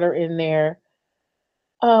characters that are in there.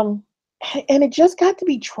 Um, and it just got to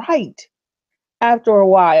be trite after a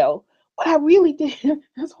while. But I really did.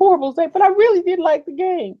 That's horrible to say, but I really did like the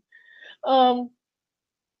game. Um,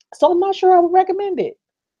 so I'm not sure I would recommend it.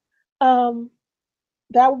 Um,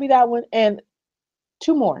 that would be that one, and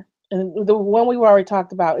two more. And the one we already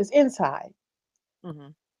talked about is Inside. Hmm.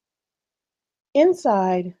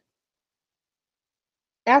 Inside,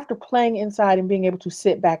 after playing Inside and being able to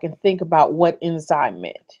sit back and think about what Inside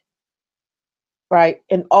meant, right?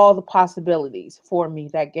 And all the possibilities for me,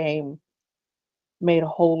 that game made a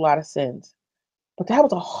whole lot of sense. But that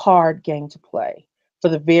was a hard game to play for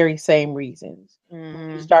the very same reasons. When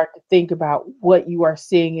you Hmm. start to think about what you are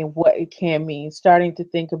seeing and what it can mean, starting to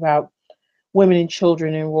think about women and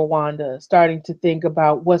children in Rwanda, starting to think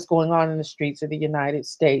about what's going on in the streets of the United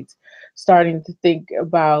States, starting to think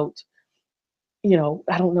about,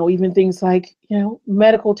 I don't know, even things like,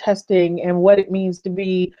 medical testing and what it means to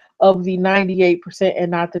be of the 98%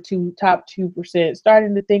 and not the top 2%,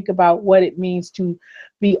 starting to think about what it means to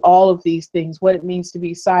be all of these things, what it means to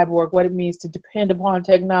be cyborg, what it means to depend upon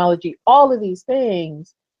technology, all of these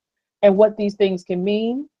things and what these things can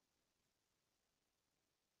mean,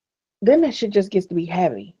 then that shit just gets to be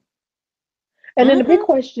heavy. And then the big Hmm.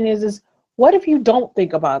 question is what if you don't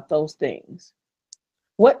think about those things?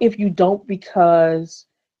 What if you don't because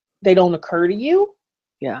they don't occur to you?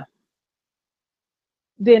 Yeah.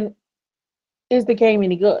 Then is the game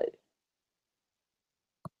any good?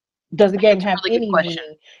 Does the game That's a have really good any question.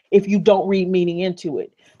 meaning if you don't read meaning into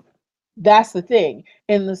it? That's the thing.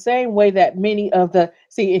 In the same way that many of the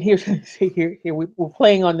see, and here's see, here we're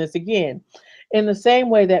playing on this again. In the same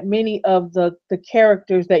way that many of the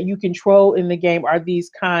characters that you control in the game are these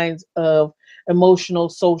kinds of emotional,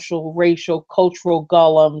 social, racial, cultural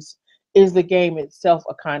golems, is the game itself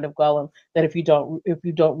a kind of golem that if you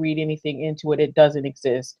don't read anything into it, it doesn't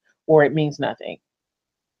exist or it means nothing.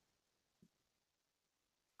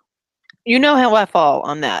 You know how I fall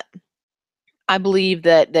on that. I believe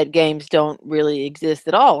that games don't really exist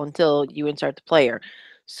at all until you insert the player.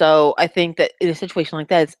 So I think that in a situation like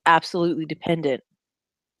that, it's absolutely dependent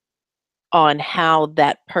on how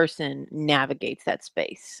that person navigates that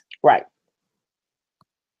space. Right.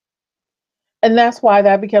 And that's why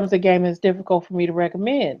that becomes a game that's difficult for me to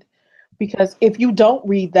recommend. Because if you don't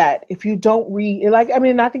read that, if you don't read, like, I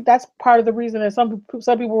mean, I think that's part of the reason that some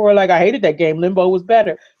people were like, I hated that game. Limbo was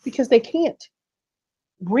better because they can't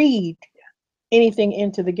read anything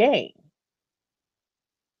into the game,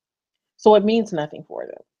 so it means nothing for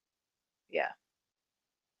them. Yeah.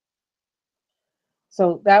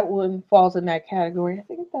 So that one falls in that category. I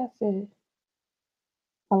think that's it.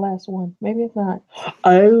 My last one. Maybe it's not.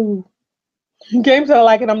 Oh, games that I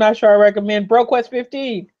like and I'm not sure I recommend. BroQuest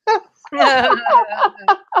 15.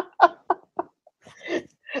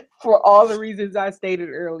 For all the reasons I stated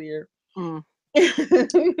earlier. Mm, If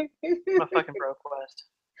my fucking BroQuest.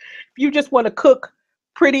 you just want to cook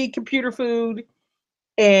pretty computer food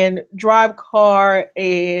and drive a car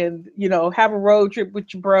and, have a road trip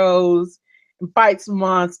with your bros and fight some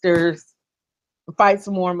monsters and fight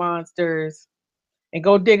some more monsters and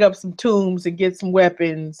go dig up some tombs and get some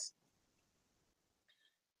weapons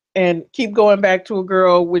and keep going back to a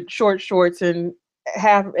girl with short shorts and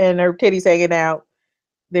her titties hanging out,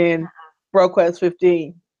 then BroQuest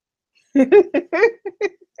 15.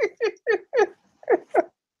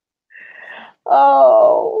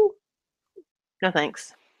 Oh, No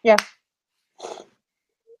thanks. yeah.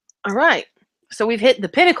 All right. So we've hit the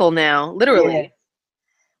pinnacle now, literally. Yeah.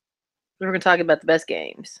 We're going to talk about the best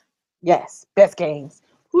games. Yes, best games.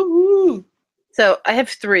 Woo-hoo. So I have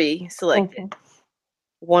 3 selected. Mhm.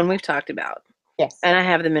 One we've talked about. Yes. And I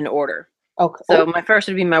have them in order. Okay. So my first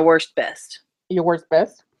would be my worst best. Your worst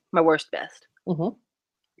best? My worst best. Mm-hmm.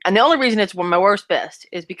 And the only reason it's my worst best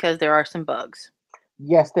is because there are some bugs.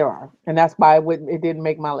 Yes, there are. And that's why it didn't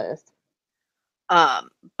make my list.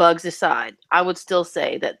 Bugs aside, I would still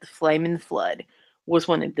say that the Flame and the Flood was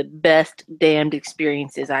one of the best damned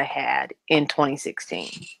experiences I had in 2016.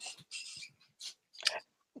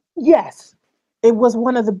 Yes. It was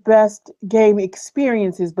one of the best game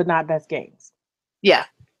experiences, but not best games. Yeah.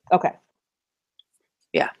 Okay.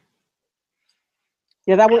 Yeah.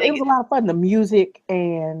 Yeah, it was a lot of fun. The music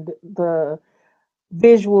and the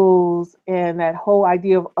visuals and that whole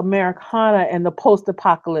idea of Americana and the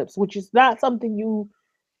post-apocalypse, which is not something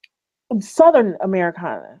Southern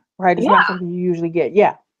Americana, right? It's not something you usually get.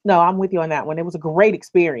 Yeah. No, I'm with you on that one. It was a great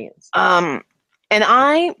experience. And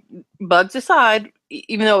bugs aside,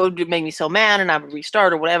 even though it would make me so mad and I would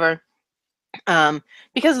restart or whatever,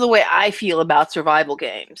 because of the way I feel about survival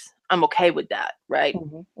games, I'm okay with that, right?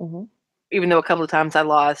 Mm-hmm, mm-hmm. Even though a couple of times I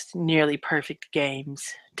lost nearly perfect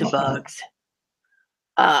games to bugs.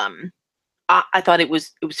 I thought it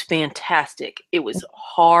was fantastic. It was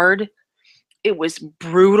hard. It was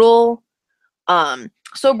brutal.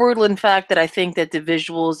 So brutal, in fact, that I think that the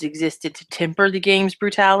visuals existed to temper the game's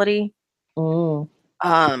brutality. Mm.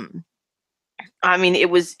 I mean, it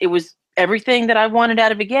was everything that I wanted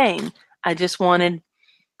out of a game. I just wanted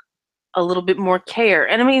a little bit more care.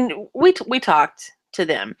 And I mean, we talked to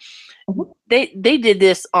them. Mm-hmm. They did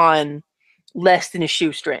this on less than a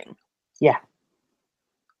shoestring. Yeah.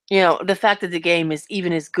 The fact that the game is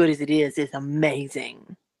even as good as it is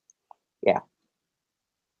amazing. Yeah.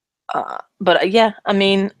 But yeah, I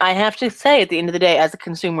mean, I have to say, at the end of the day, as a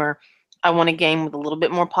consumer, I want a game with a little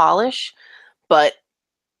bit more polish. But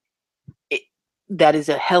that is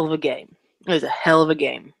a hell of a game. It was a hell of a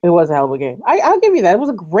game. It was a hell of a game. I'll give you that. It was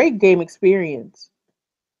a great game experience.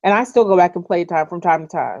 And I still go back and play from time to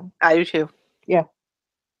time. I do too. Yeah.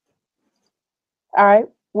 All right.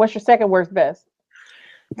 What's your second worst best?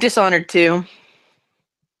 Dishonored 2.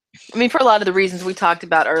 I mean, for a lot of the reasons we talked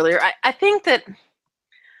about earlier, I think that,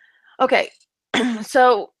 okay,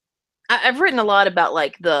 so I've written a lot about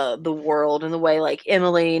like the world and the way like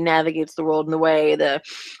Emily navigates the world and the way the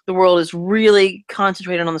world is really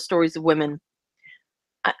concentrated on the stories of women.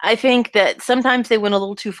 I think that sometimes they went a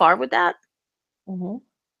little too far with that. Mm-hmm.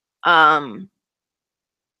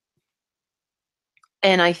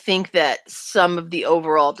 And I think that some of the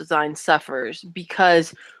overall design suffers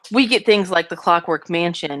because we get things like the Clockwork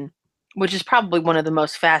Mansion, which is probably one of the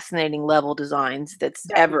most fascinating level designs that's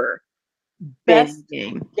ever Best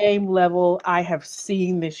been in game level I have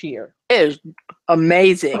seen this year. It is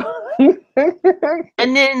amazing.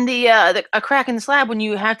 And then a crack in the slab when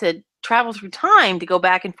you have to travel through time to go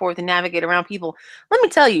back and forth and navigate around people. Let me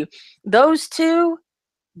tell you, those two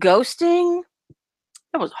ghosting,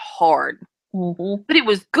 that was hard. Mm-hmm. But it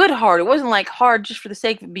was good hard. It wasn't like hard just for the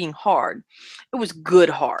sake of being hard. It was good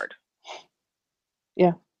hard.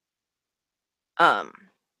 Yeah.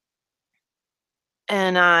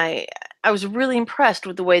 And I was really impressed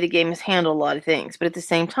with the way the game has handled a lot of things. But at the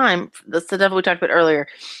same time, that's the stuff we talked about earlier.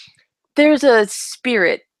 There's a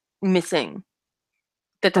spirit missing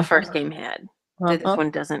that the first game had that this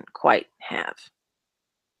one doesn't quite have.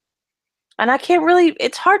 And I can't really,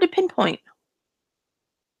 it's hard to pinpoint.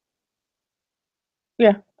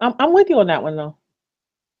 Yeah, I'm with you on that one though.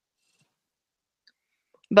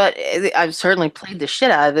 But I've certainly played the shit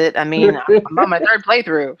out of it. I mean, I'm on my third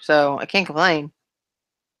playthrough, so I can't complain.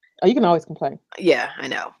 Oh, you can always complain. Yeah, I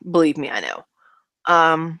know. Believe me, I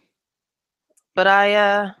know. but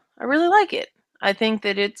I really like it. I think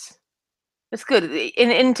that it's good,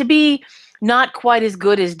 and to be not quite as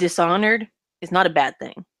good as Dishonored is not a bad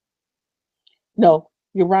thing. No,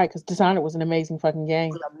 you're right, because Dishonored was an amazing fucking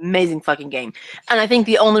game. It's an amazing fucking game, and I think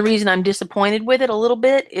the only reason I'm disappointed with it a little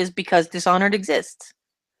bit is because Dishonored exists,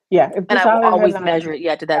 Yeah, if and I will Dishonored had always not measure it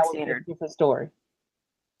to that that would be a standard. different story.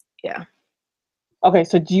 Yeah. Okay,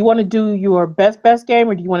 so do you want to do your best game,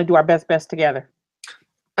 or do you want to do our best together?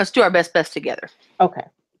 Let's do our best together. Okay.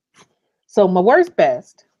 So my worst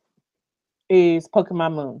best is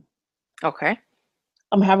Pokemon Moon. Okay.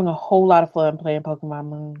 I'm having a whole lot of fun playing Pokemon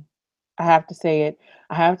Moon. I have to say it.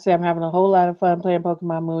 I have to say I'm having a whole lot of fun playing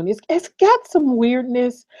Pokemon Moon. It's got some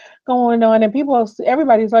weirdness going on, and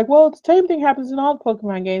everybody's like, well, the same thing happens in all the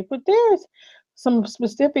Pokemon games, but there's some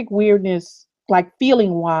specific weirdness, like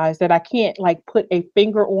feeling wise, that I can't like put a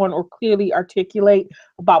finger on or clearly articulate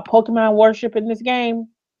about Pokemon worship in this game.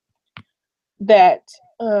 That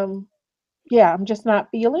yeah, I'm just not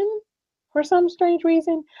feeling for some strange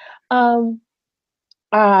reason. Um,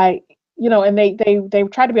 I, and they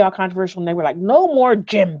tried to be all controversial, and they were like, no more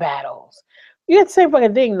gym battles. You get the same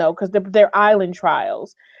fucking thing though, because they're island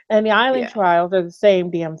trials, and the island Yeah. trials are the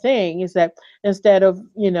same damn thing. Is that instead of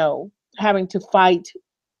having to fight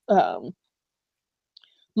um,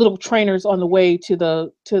 little trainers on the way to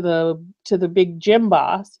the big gym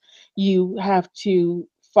boss, you have to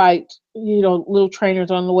fight little trainers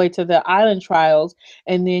on the way to the island trials,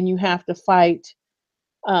 and then you have to fight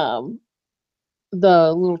um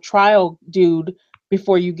the little trial dude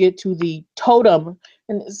before you get to the totem.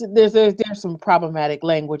 And there's some problematic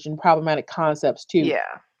language and problematic concepts too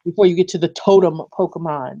Yeah. before you get to the totem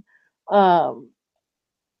Pokemon um,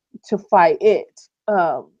 to fight it.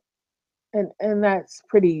 And that's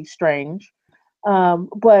pretty strange.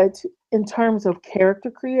 But in terms of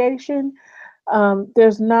character creation,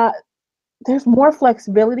 there's not there's more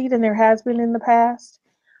flexibility than there has been in the past.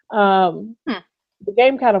 Um, Hmm. the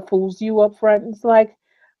game kind of fools you up front. It's like,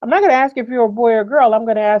 I'm not going to ask if you're a boy or a girl. I'm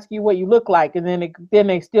going to ask you what you look like, and then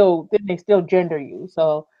they still gender you.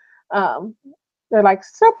 So um, they're like,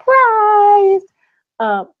 surprise.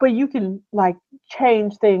 But you can like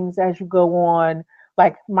change things as you go on.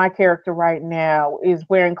 Like my character right now is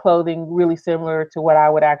wearing clothing really similar to what I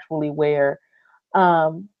would actually wear.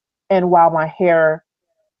 Um, and while my hair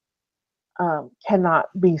cannot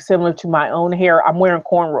be similar to my own hair, I'm wearing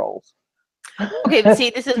cornrows. Okay, but see,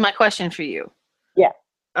 this is my question for you. Yeah.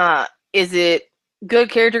 Is it good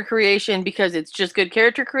character creation because it's just good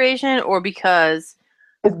character creation, or because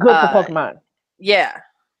It's good for uh Pokemon. yeah.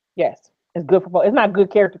 Yes. It's good for Pokemon. It's not good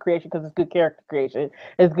character creation because it's good character creation.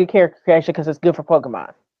 It's good character creation because it's good for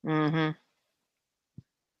Pokemon. Mm-hmm.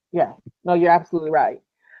 Yeah. No, you're absolutely right.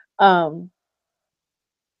 Um,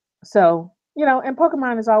 so, and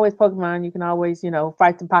Pokemon is always Pokemon. You can always,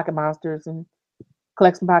 fight some pocket monsters and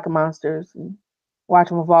collect some pocket monsters and watch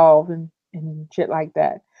them evolve and shit like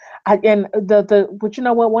that. But you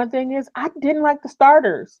know what one thing is? I didn't like the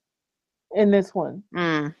starters in this one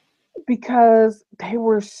Mm. because they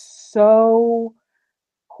were so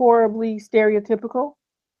horribly stereotypical.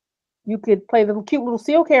 You could play the cute little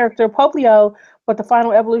seal character, Poplio, but the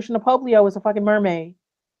final evolution of Poplio is a fucking mermaid.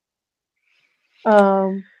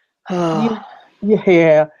 Um, you,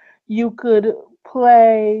 yeah, you could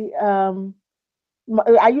play.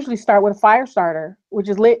 I usually start with a fire starter, which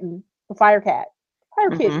is Litten, the fire cat, fire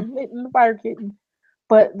Mm-hmm. kitten, Litten, the fire kitten.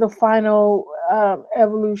 But the final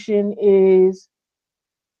evolution is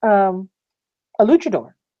um, a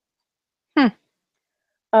luchador. Hmm.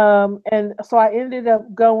 And so I ended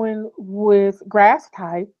up going with grass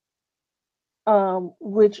type,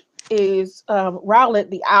 which is Rowlet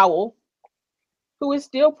the owl, who is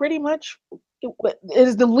still pretty much it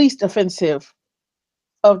is the least offensive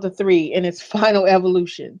of the three in its final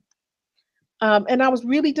evolution. And I was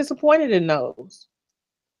really disappointed in those.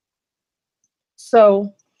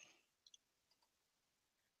 So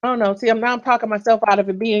I don't know. See, I'm talking myself out of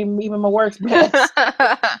it being even my worst best.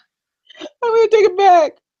 I'm gonna take it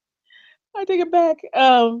back. I take it back.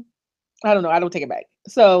 I don't know. I don't take it back.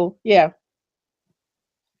 So yeah.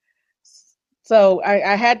 So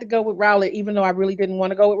I had to go with Rowlet, even though I really didn't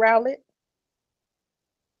want to go with Rowlet.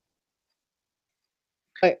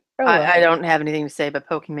 But oh well. I don't have anything to say about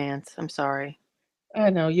Pokemans. I'm sorry. I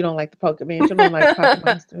know you don't like the Pokemon. You don't like Pocket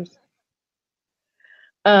Monsters.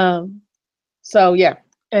 Um. So yeah,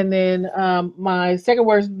 and then my second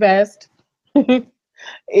worst best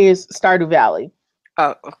is Stardew Valley.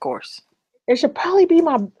 Oh, of course. It should probably be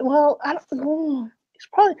my well. I don't. It's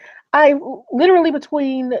probably I literally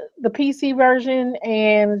between the PC version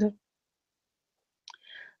and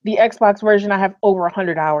The Xbox version, I have over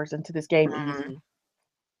 100 hours into this game, Mhm.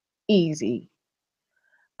 easy.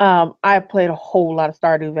 I've played a whole lot of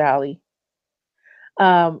Stardew Valley.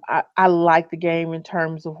 I like the game in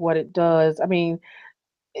terms of what it does. I mean,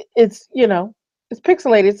 it's it's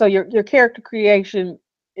pixelated, so your character creation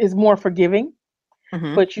is more forgiving,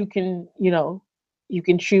 Mhm. but you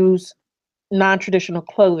can choose non-traditional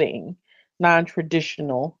clothing,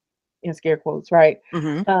 non-traditional in scare quotes, right?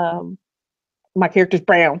 Mhm. Um, my character's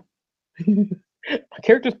brown. My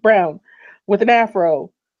character's brown with an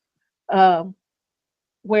afro, um,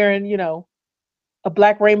 wearing a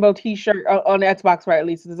black rainbow T-shirt on the Xbox, right? At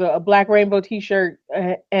least it's a black rainbow T-shirt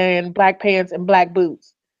and black pants and black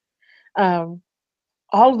boots. Um,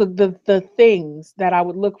 all of the things that I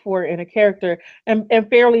would look for in a character, and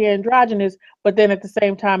fairly androgynous, but then at the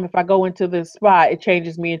same time, if I go into the spot, it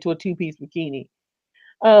changes me into a two-piece bikini.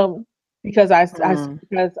 Um, because Mm.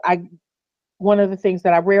 because I one of the things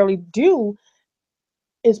that I rarely do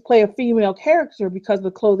is play a female character because of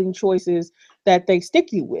the clothing choices that they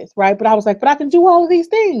stick you with, right? But I was like, but I can do all of these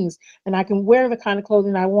things and I can wear the kind of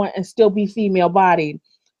clothing I want and still be female bodied.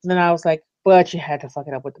 And then I was like, but you had to fuck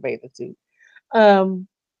it up with the bathing suit. Um,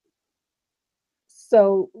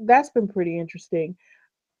 so that's been pretty interesting.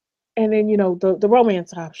 And then the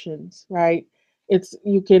romance options, right? It's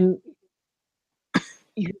you can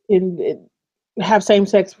have same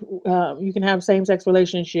sex you can have same sex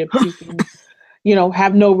relationships. You can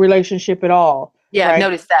have no relationship at all, Yeah, I've right?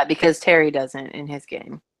 noticed that because Terry doesn't in his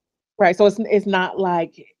game. Right. So it's not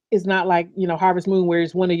like Harvest Moon where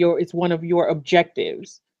it's one of your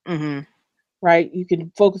objectives, Mhm. right? You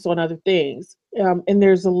can focus on other things. And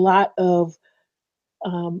there's a lot of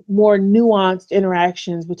more nuanced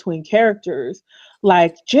interactions between characters.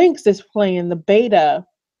 Like Jinx is playing the beta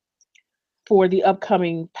for the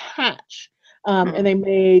upcoming patch. And Mm. they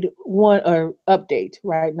made one or update,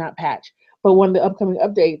 right? Not patch, but one of the upcoming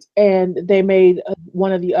updates. And they made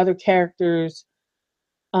one of the other characters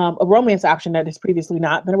a romance option that has previously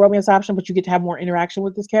not been a romance option, but you get to have more interaction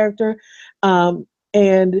with this character.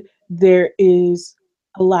 And there is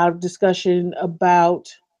a lot of discussion about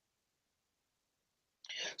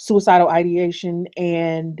suicidal ideation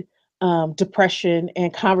and depression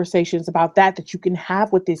and conversations about that you can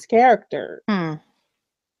have with this character, Hmm.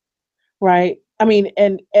 right? I mean,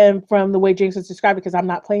 and from the way James has described it, because I'm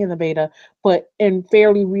not playing the beta, but in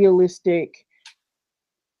fairly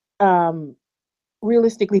um,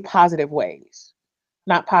 realistically positive ways.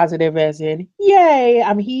 Not positive as in, yay,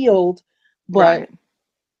 I'm healed, but Right.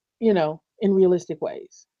 in realistic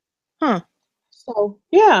ways. Huh. So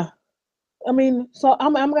yeah, I mean, so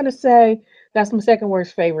I'm gonna say that's my second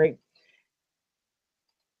worst favorite,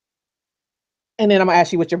 and then I'm gonna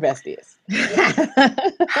ask you what your best is.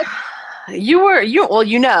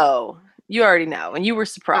 You already know, and you were I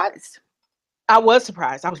surprised. I was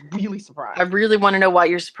surprised. I was really I surprised. really want to know why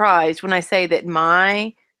you're surprised when I say that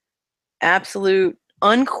my absolute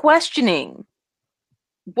unquestioning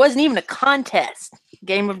wasn't even a contest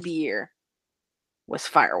game of the year was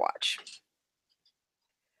Firewatch.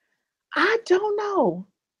 I don't know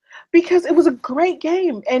because it was a great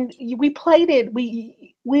game, and we played it.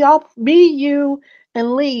 We all, me, you,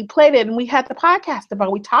 and Lee played it, and we had the podcast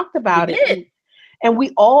about. We talked We about it, did. and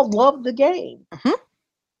we all loved the game. Mhm.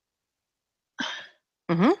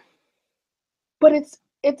 Mhm. But it's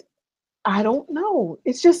I don't know.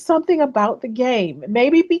 It's just something about the game.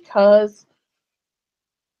 Maybe because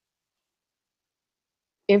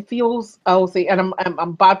it feels. Oh, see, and I'm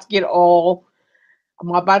about to get all. I'm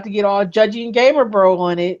about to get all judgy and gamer bro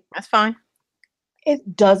on it. That's fine.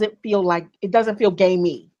 It doesn't feel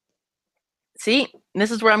gamey. See,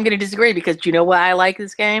 this is where I'm going to disagree because do you know why I like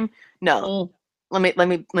this game? No. Mm, Let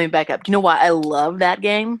me back up. Do you know why I love that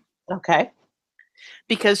game? okay.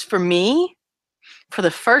 Because for me, for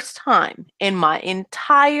the first time in my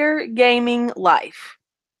entire gaming life,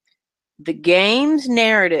 the game's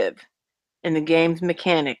narrative and the game's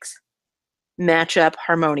mechanics match up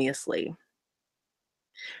harmoniously.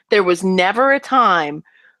 There was never a time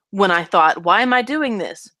when I thought, why am I doing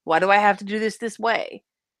this? Why do I have to do this way?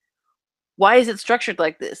 Why is it structured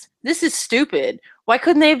like this? This is stupid. Why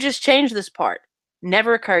couldn't they have just changed this part?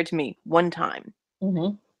 Never occurred to me one time. Hmm.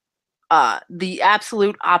 The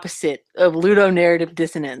absolute opposite of ludonarrative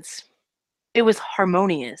dissonance. It was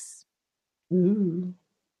harmonious. Ooh.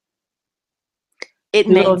 It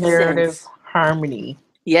Pseudo made narrative sense. harmony.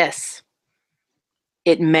 Yes,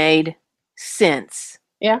 it made sense.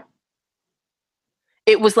 Yeah.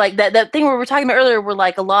 It was like that thing we were talking about earlier where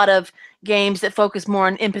like a lot of games that focus more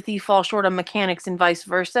on empathy fall short on mechanics and vice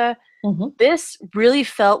versa. Hmm. This really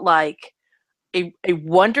felt like a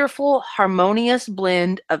wonderful, harmonious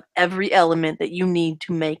blend of every element that you need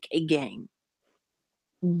to make a game.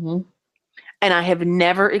 Mm-hmm. And I have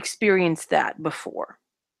never experienced that before.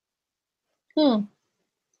 And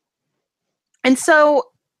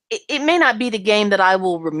so it may not be the game that I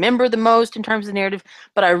will remember the most in terms of narrative,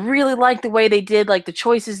 but I really like the way they did like the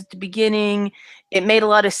choices at the beginning. It made a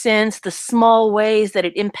lot of sense. The small ways that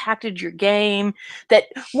it impacted your game that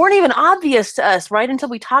weren't even obvious to us right until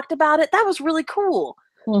we talked about it. That was really cool.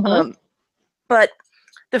 Mm-hmm. But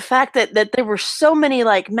the fact that there were so many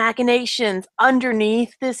like machinations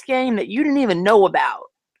underneath this game that you didn't even know about,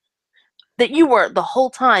 that you were the whole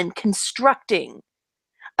time constructing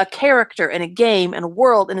a character and a game and a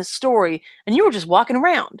world and a story, and you were just walking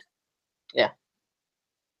around. Yeah.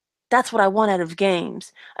 That's what I want out of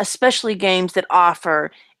games, especially games that offer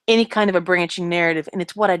any kind of a branching narrative, and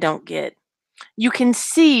it's what I don't get. You can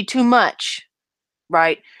see too much,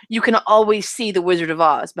 right? You can always see the Wizard of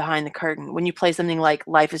Oz behind the curtain when you play something like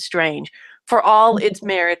Life is Strange. For all its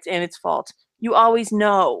merits and its faults, you always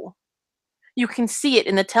know. You can see it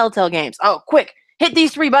in the Telltale games. Oh, quick, hit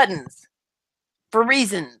these 3 buttons for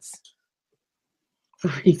reasons.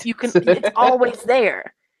 It's always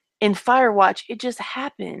there. In Firewatch, it just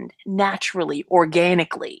happened naturally,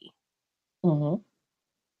 organically. Mm-hmm.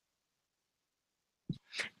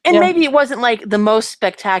 And Yeah. maybe it wasn't like the most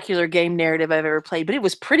spectacular game narrative I've ever played, but it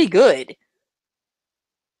was pretty good.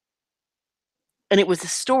 And it was a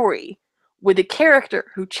story with a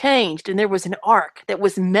character who changed, and there was an arc that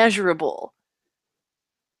was measurable.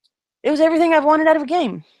 It was everything I've wanted out of a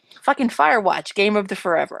game. Fucking Firewatch, game of the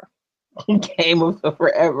forever. Game of the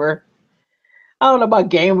forever. I don't know about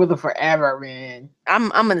game of the forever, man. I'm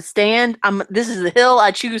gonna stand. This is the hill I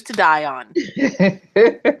choose to die on.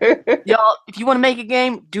 Y'all, if you want to make a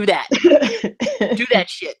game, do that. Do that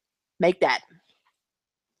shit. Make that.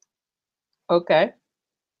 Okay.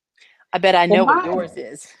 I bet I know Well, what yours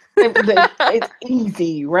is. it's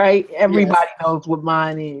easy, right? Everybody knows what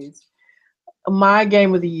mine is. My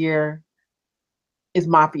game of the year is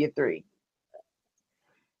Mafia 3.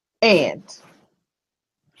 And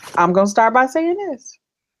I'm going to start by saying this.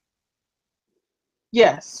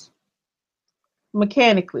 Yes,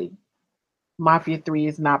 mechanically, Mafia 3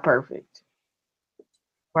 is not perfect,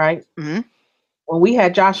 right? Mm-hmm. When we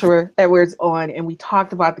had Joshua Edwards on and we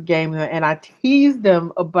talked about the game and I teased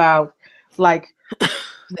them about like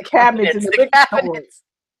the cabinets in the liquor store.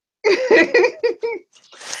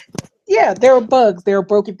 Yeah, there are bugs, there are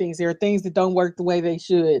broken things, there are things that don't work the way they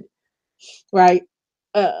should, right?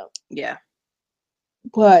 Yeah.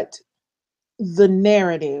 But the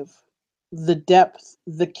narrative, the depth,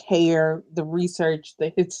 the care, the research,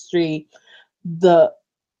 the history, the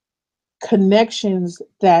connections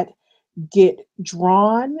that get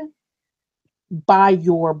drawn by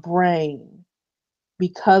your brain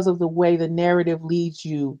because of the way the narrative leads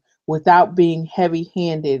you without being heavy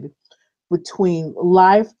handed between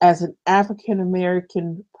life as an African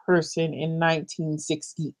American person in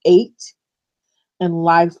 1968 and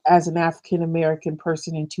life as an African American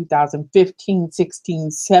person in 2015,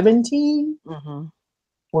 16, 17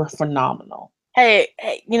 were phenomenal. Hey,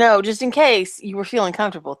 just in case you were feeling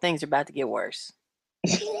comfortable, things are about to get worse.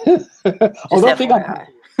 Oh, don't think I'm.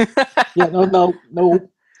 Yeah,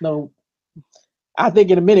 no. I think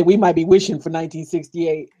in a minute we might be wishing for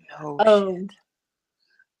 1968. Oh, shit.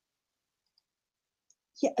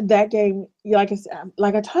 Yeah, that game, like I said,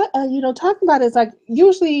 like I talk, talking about it, it's like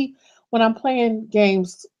usually when I'm playing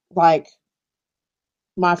games like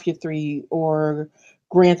Mafia 3 or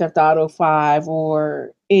Grand Theft Auto 5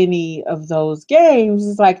 or any of those games,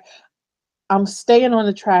 it's like I'm staying on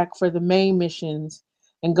the track for the main missions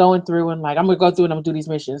and going through and like I'm gonna go through and I'm gonna do these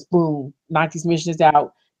missions. Boom, knock these missions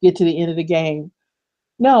out, get to the end of the game.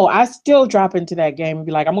 No, I still drop into that game and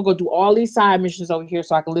be like, I'm gonna go do all these side missions over here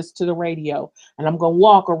so I can listen to the radio, and I'm gonna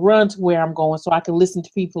walk or run to where I'm going so I can listen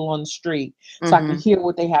to people on the street, so I can hear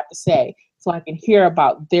what they have to say, so I can hear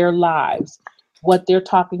about their lives, what they're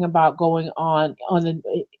talking about going on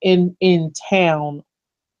in town,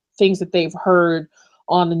 things that they've heard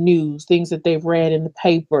on the news, things that they've read in the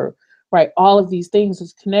paper, right? All of these things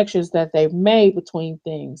is connections that they've made between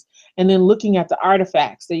things, and then looking at the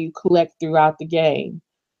artifacts that you collect throughout the game,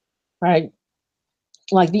 right?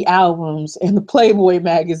 Like the albums and the Playboy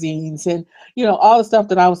magazines and all the stuff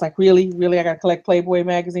that I was like, really, really, I gotta collect Playboy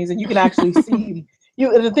magazines, and you can actually see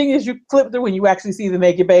you. The thing is, you flip through when you actually see the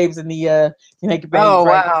naked babes and the naked babes, Oh,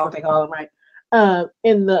 right? wow. That's what they call them, right?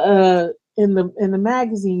 In the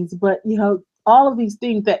magazines, but all of these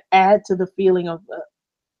things that add to the feeling of,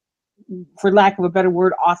 for lack of a better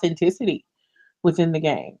word, authenticity within the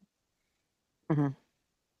game.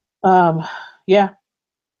 Um, yeah,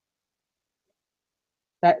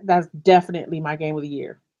 that's definitely my game of the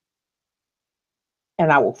year,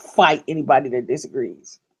 and I will fight anybody that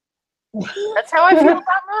disagrees. That's how I feel about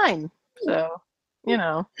mine. So, you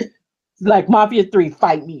know. Like Mafia 3,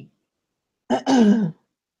 fight me. I'm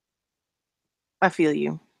I feel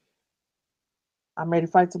you. ready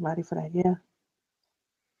to fight somebody for that. Yeah.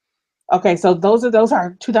 Okay, so those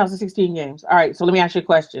are 2016 games. All right, so let me ask you a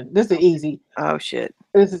question. This is easy. Oh shit.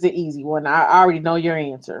 This is an easy one. I already know your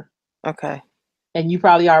answer, Okay. and you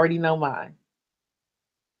probably already know mine.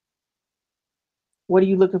 What are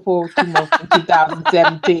you looking forward to most in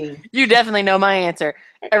 2017? You definitely know my answer.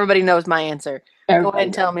 Everybody knows my answer. Go ahead Everybody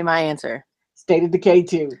and knows. tell me my answer. State of Decay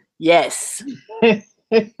 2. Yes.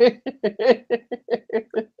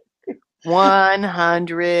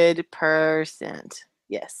 100%.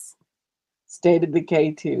 Yes. State of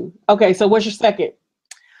Decay 2. Okay, so what's your second?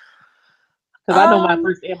 Because I know my Um,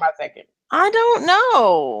 first and my second. I don't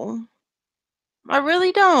know. I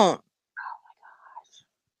really don't.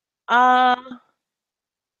 Uh,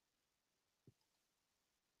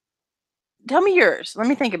 tell me yours. Let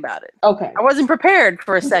me think about it. Okay. I wasn't prepared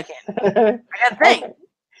for a second. I gotta think. Okay.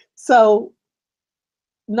 So,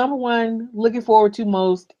 number one, looking forward to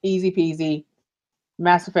most, easy peasy,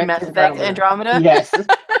 Mass Effect Mass Effect Andromeda. Andromeda. Yes.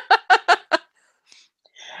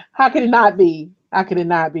 How could it not be? How could it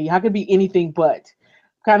not be? How could it be anything but?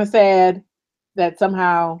 Kind of sad that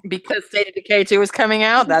somehow Because State of Decay 2 is coming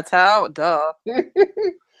out. That's how. Duh.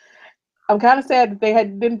 I'm kind of sad that they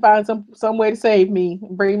didn't find some way to save me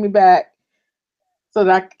and bring me back so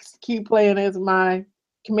that I could keep playing as my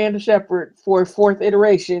Commander Shepard for a fourth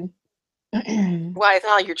iteration. You Why? I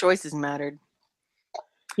thought your choices mattered.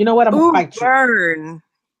 know what? I'm gonna Ooh, fight you. burn.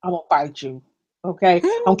 I'm gonna fight you. Okay?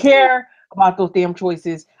 I don't care about those damn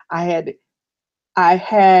choices. I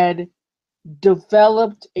had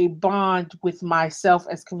developed a bond with myself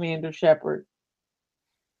as Commander Shepard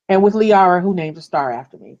and with Liara, who named a star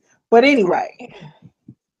after me. But anyway,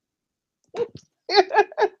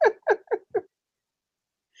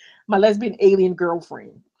 my lesbian alien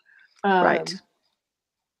girlfriend. Right.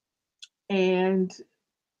 And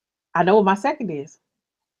I know what my second is.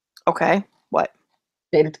 Okay. What?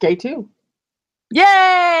 State of Decay 2.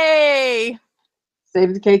 Yay! State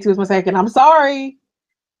of Decay 2 is my second. I'm sorry,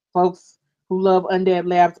 folks who love Undead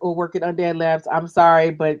Labs or work at Undead Labs. I'm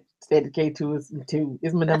sorry, but State of Decay 2 is my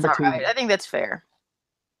That's number all two. right. I think that's fair.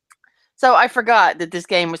 So I forgot that this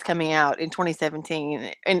game was coming out in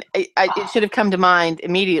 2017, and it should have come to mind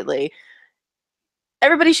immediately.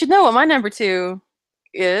 Everybody should know what my number two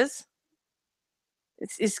is.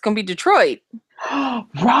 It's going to be Detroit.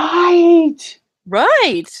 Right.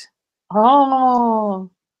 Right. Oh.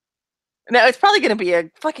 Now it's probably going to be a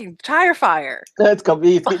fucking tire fire. It's gonna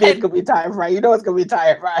be a tire fire. You know it's gonna be a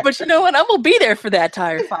tire fire. But you know what? I'm going to be there for that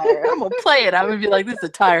tire fire. I'm going to play it. I'm going to be like, this is a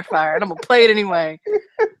tire fire, and I'm going to play it anyway.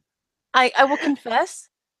 I will confess,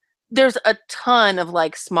 there's a ton of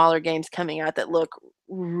like smaller games coming out that look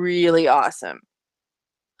really awesome.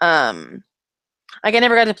 Like I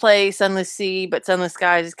never got to play Sunless Sea, but Sunless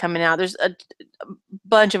Skies is coming out. There's a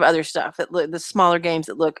bunch of other stuff that look the smaller games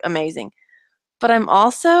that look amazing. But I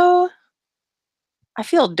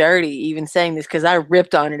feel dirty even saying this because I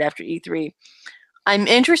ripped on it after E3. I'm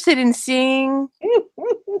interested in seeing,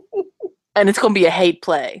 and it's going to be a hate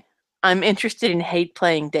play. I'm interested in hate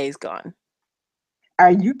playing Days Gone.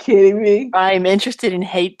 Are you kidding me? I'm interested in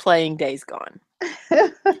hate playing Days Gone.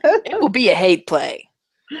 It will be a hate play.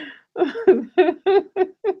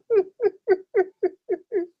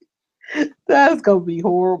 That's gonna be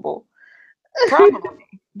horrible. Probably.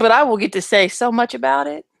 But I will get to say so much about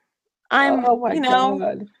it. Oh my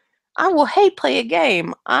God. I will hate play a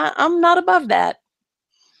game. I'm not above that.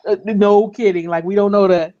 No kidding. Like we don't know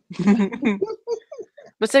that.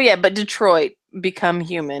 But Detroit Become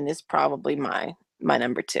Human is probably my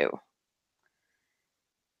number two.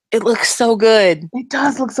 It looks so good. It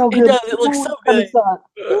does look so It good. does. It looks so good. Suck.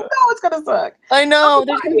 You know it's gonna suck. I know. I'm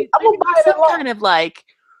gonna buy it some kind of like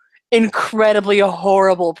incredibly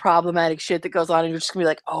horrible, problematic shit that goes on, and you're just gonna be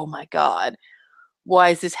like, oh my God, why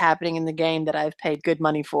is this happening in the game that I've paid good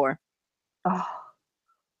money for? Oh.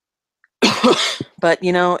 But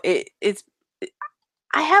you know, I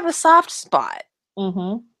have a soft spot.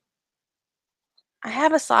 Mm-hmm. I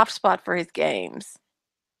have a soft spot for his games.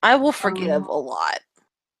 I will forgive a lot.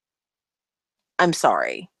 I'm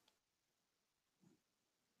sorry.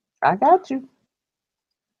 I got you.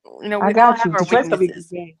 You know, I we all got have you. our Detroit's gonna be a good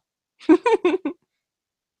weaknesses. game.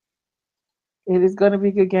 It is gonna be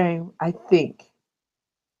a good game, I think.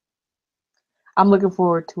 I'm looking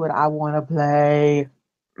forward to it. I want to play.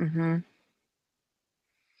 Mm-hmm.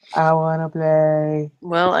 I want to play.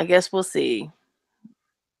 Well, I guess we'll see.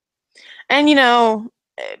 And,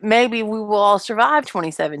 maybe we will all survive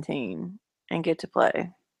 2017 and get to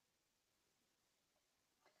play.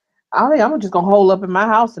 I think I'm just going to hole up in my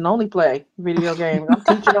house and only play video games. I'm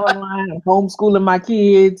teaching online. I'm homeschooling my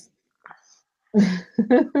kids.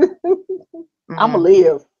 I'm going to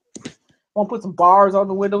live. I'm going to put some bars on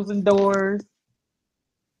the windows and doors.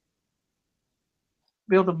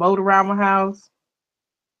 Build a moat around my house.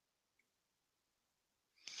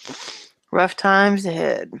 Rough times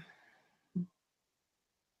ahead.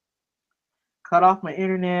 Cut off my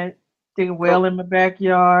internet. Dig a well in my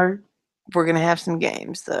backyard. We're going to have some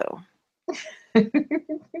games, though.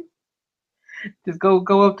 Just go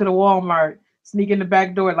up to the Walmart. Sneak in the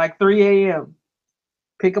back door at like 3 a.m.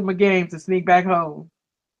 Pick up my games and sneak back home.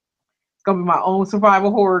 It's going to be my own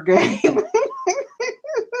survival horror game.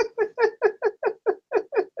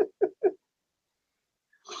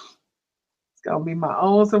 It's going to be my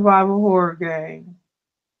own survival horror game.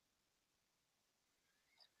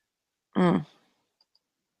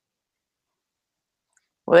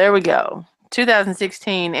 Well, there we go.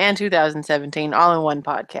 2016 and 2017 all in one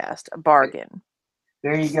podcast. A bargain.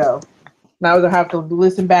 There you go. Now we're gonna have to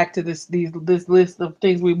listen back to this list of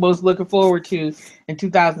things we're most looking forward to in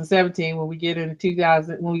 2017 when we get into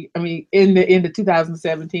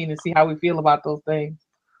 2017 and see how we feel about those things.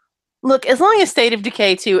 Look, as long as State of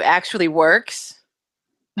Decay 2 actually works,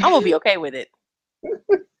 I'm gonna be okay with it.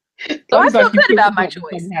 So I feel good about my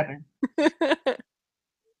choice.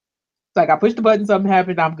 It's like I push the button, something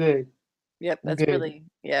happened, I'm good. Yep, that's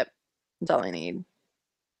all I need.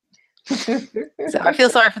 So I feel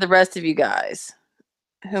sorry for the rest of you guys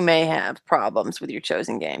who may have problems with your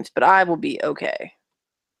chosen games, but I will be okay.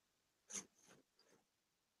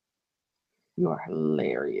 You are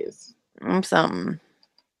hilarious. Something.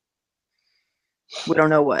 We don't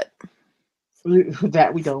know what.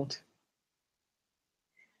 That we don't.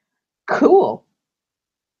 Cool.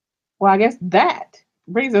 Well, I guess that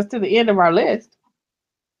brings us to the end of our list.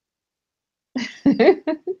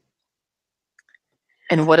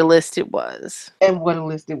 And what a list it was.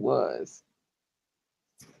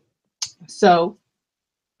 So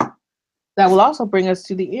that will also bring us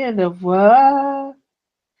to the end of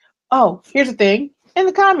here's the thing. In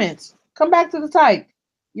the comments, come back to the site.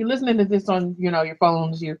 You're listening to this on, your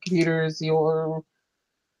phones, your computers, your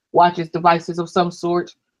watches, devices of some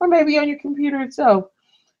sort, or maybe on your computer itself.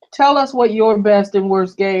 Tell us what your best and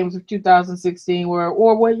worst games of 2016 were,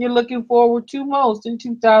 or what you're looking forward to most in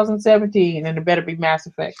 2017, and it better be Mass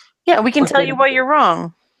Effect. Yeah, we can tell you why you're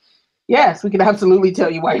wrong. Yes, we can absolutely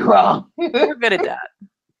tell you why you're wrong. We're good at that.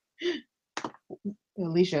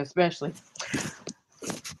 Alicia especially.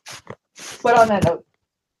 But on that note,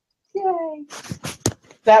 yay.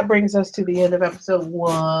 That brings us to the end of episode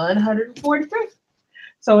 143.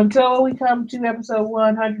 So until we come to episode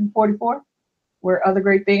 144, where other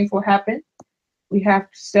great things will happen, we have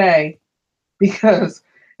to stay, because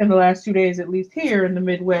in the last 2 days, at least here in the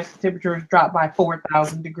Midwest, the temperature has dropped by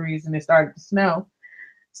 4,000 degrees and it started to snow.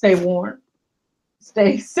 Stay warm,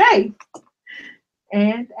 stay safe,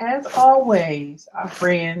 and as always, our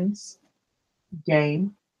friends,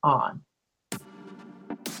 game on.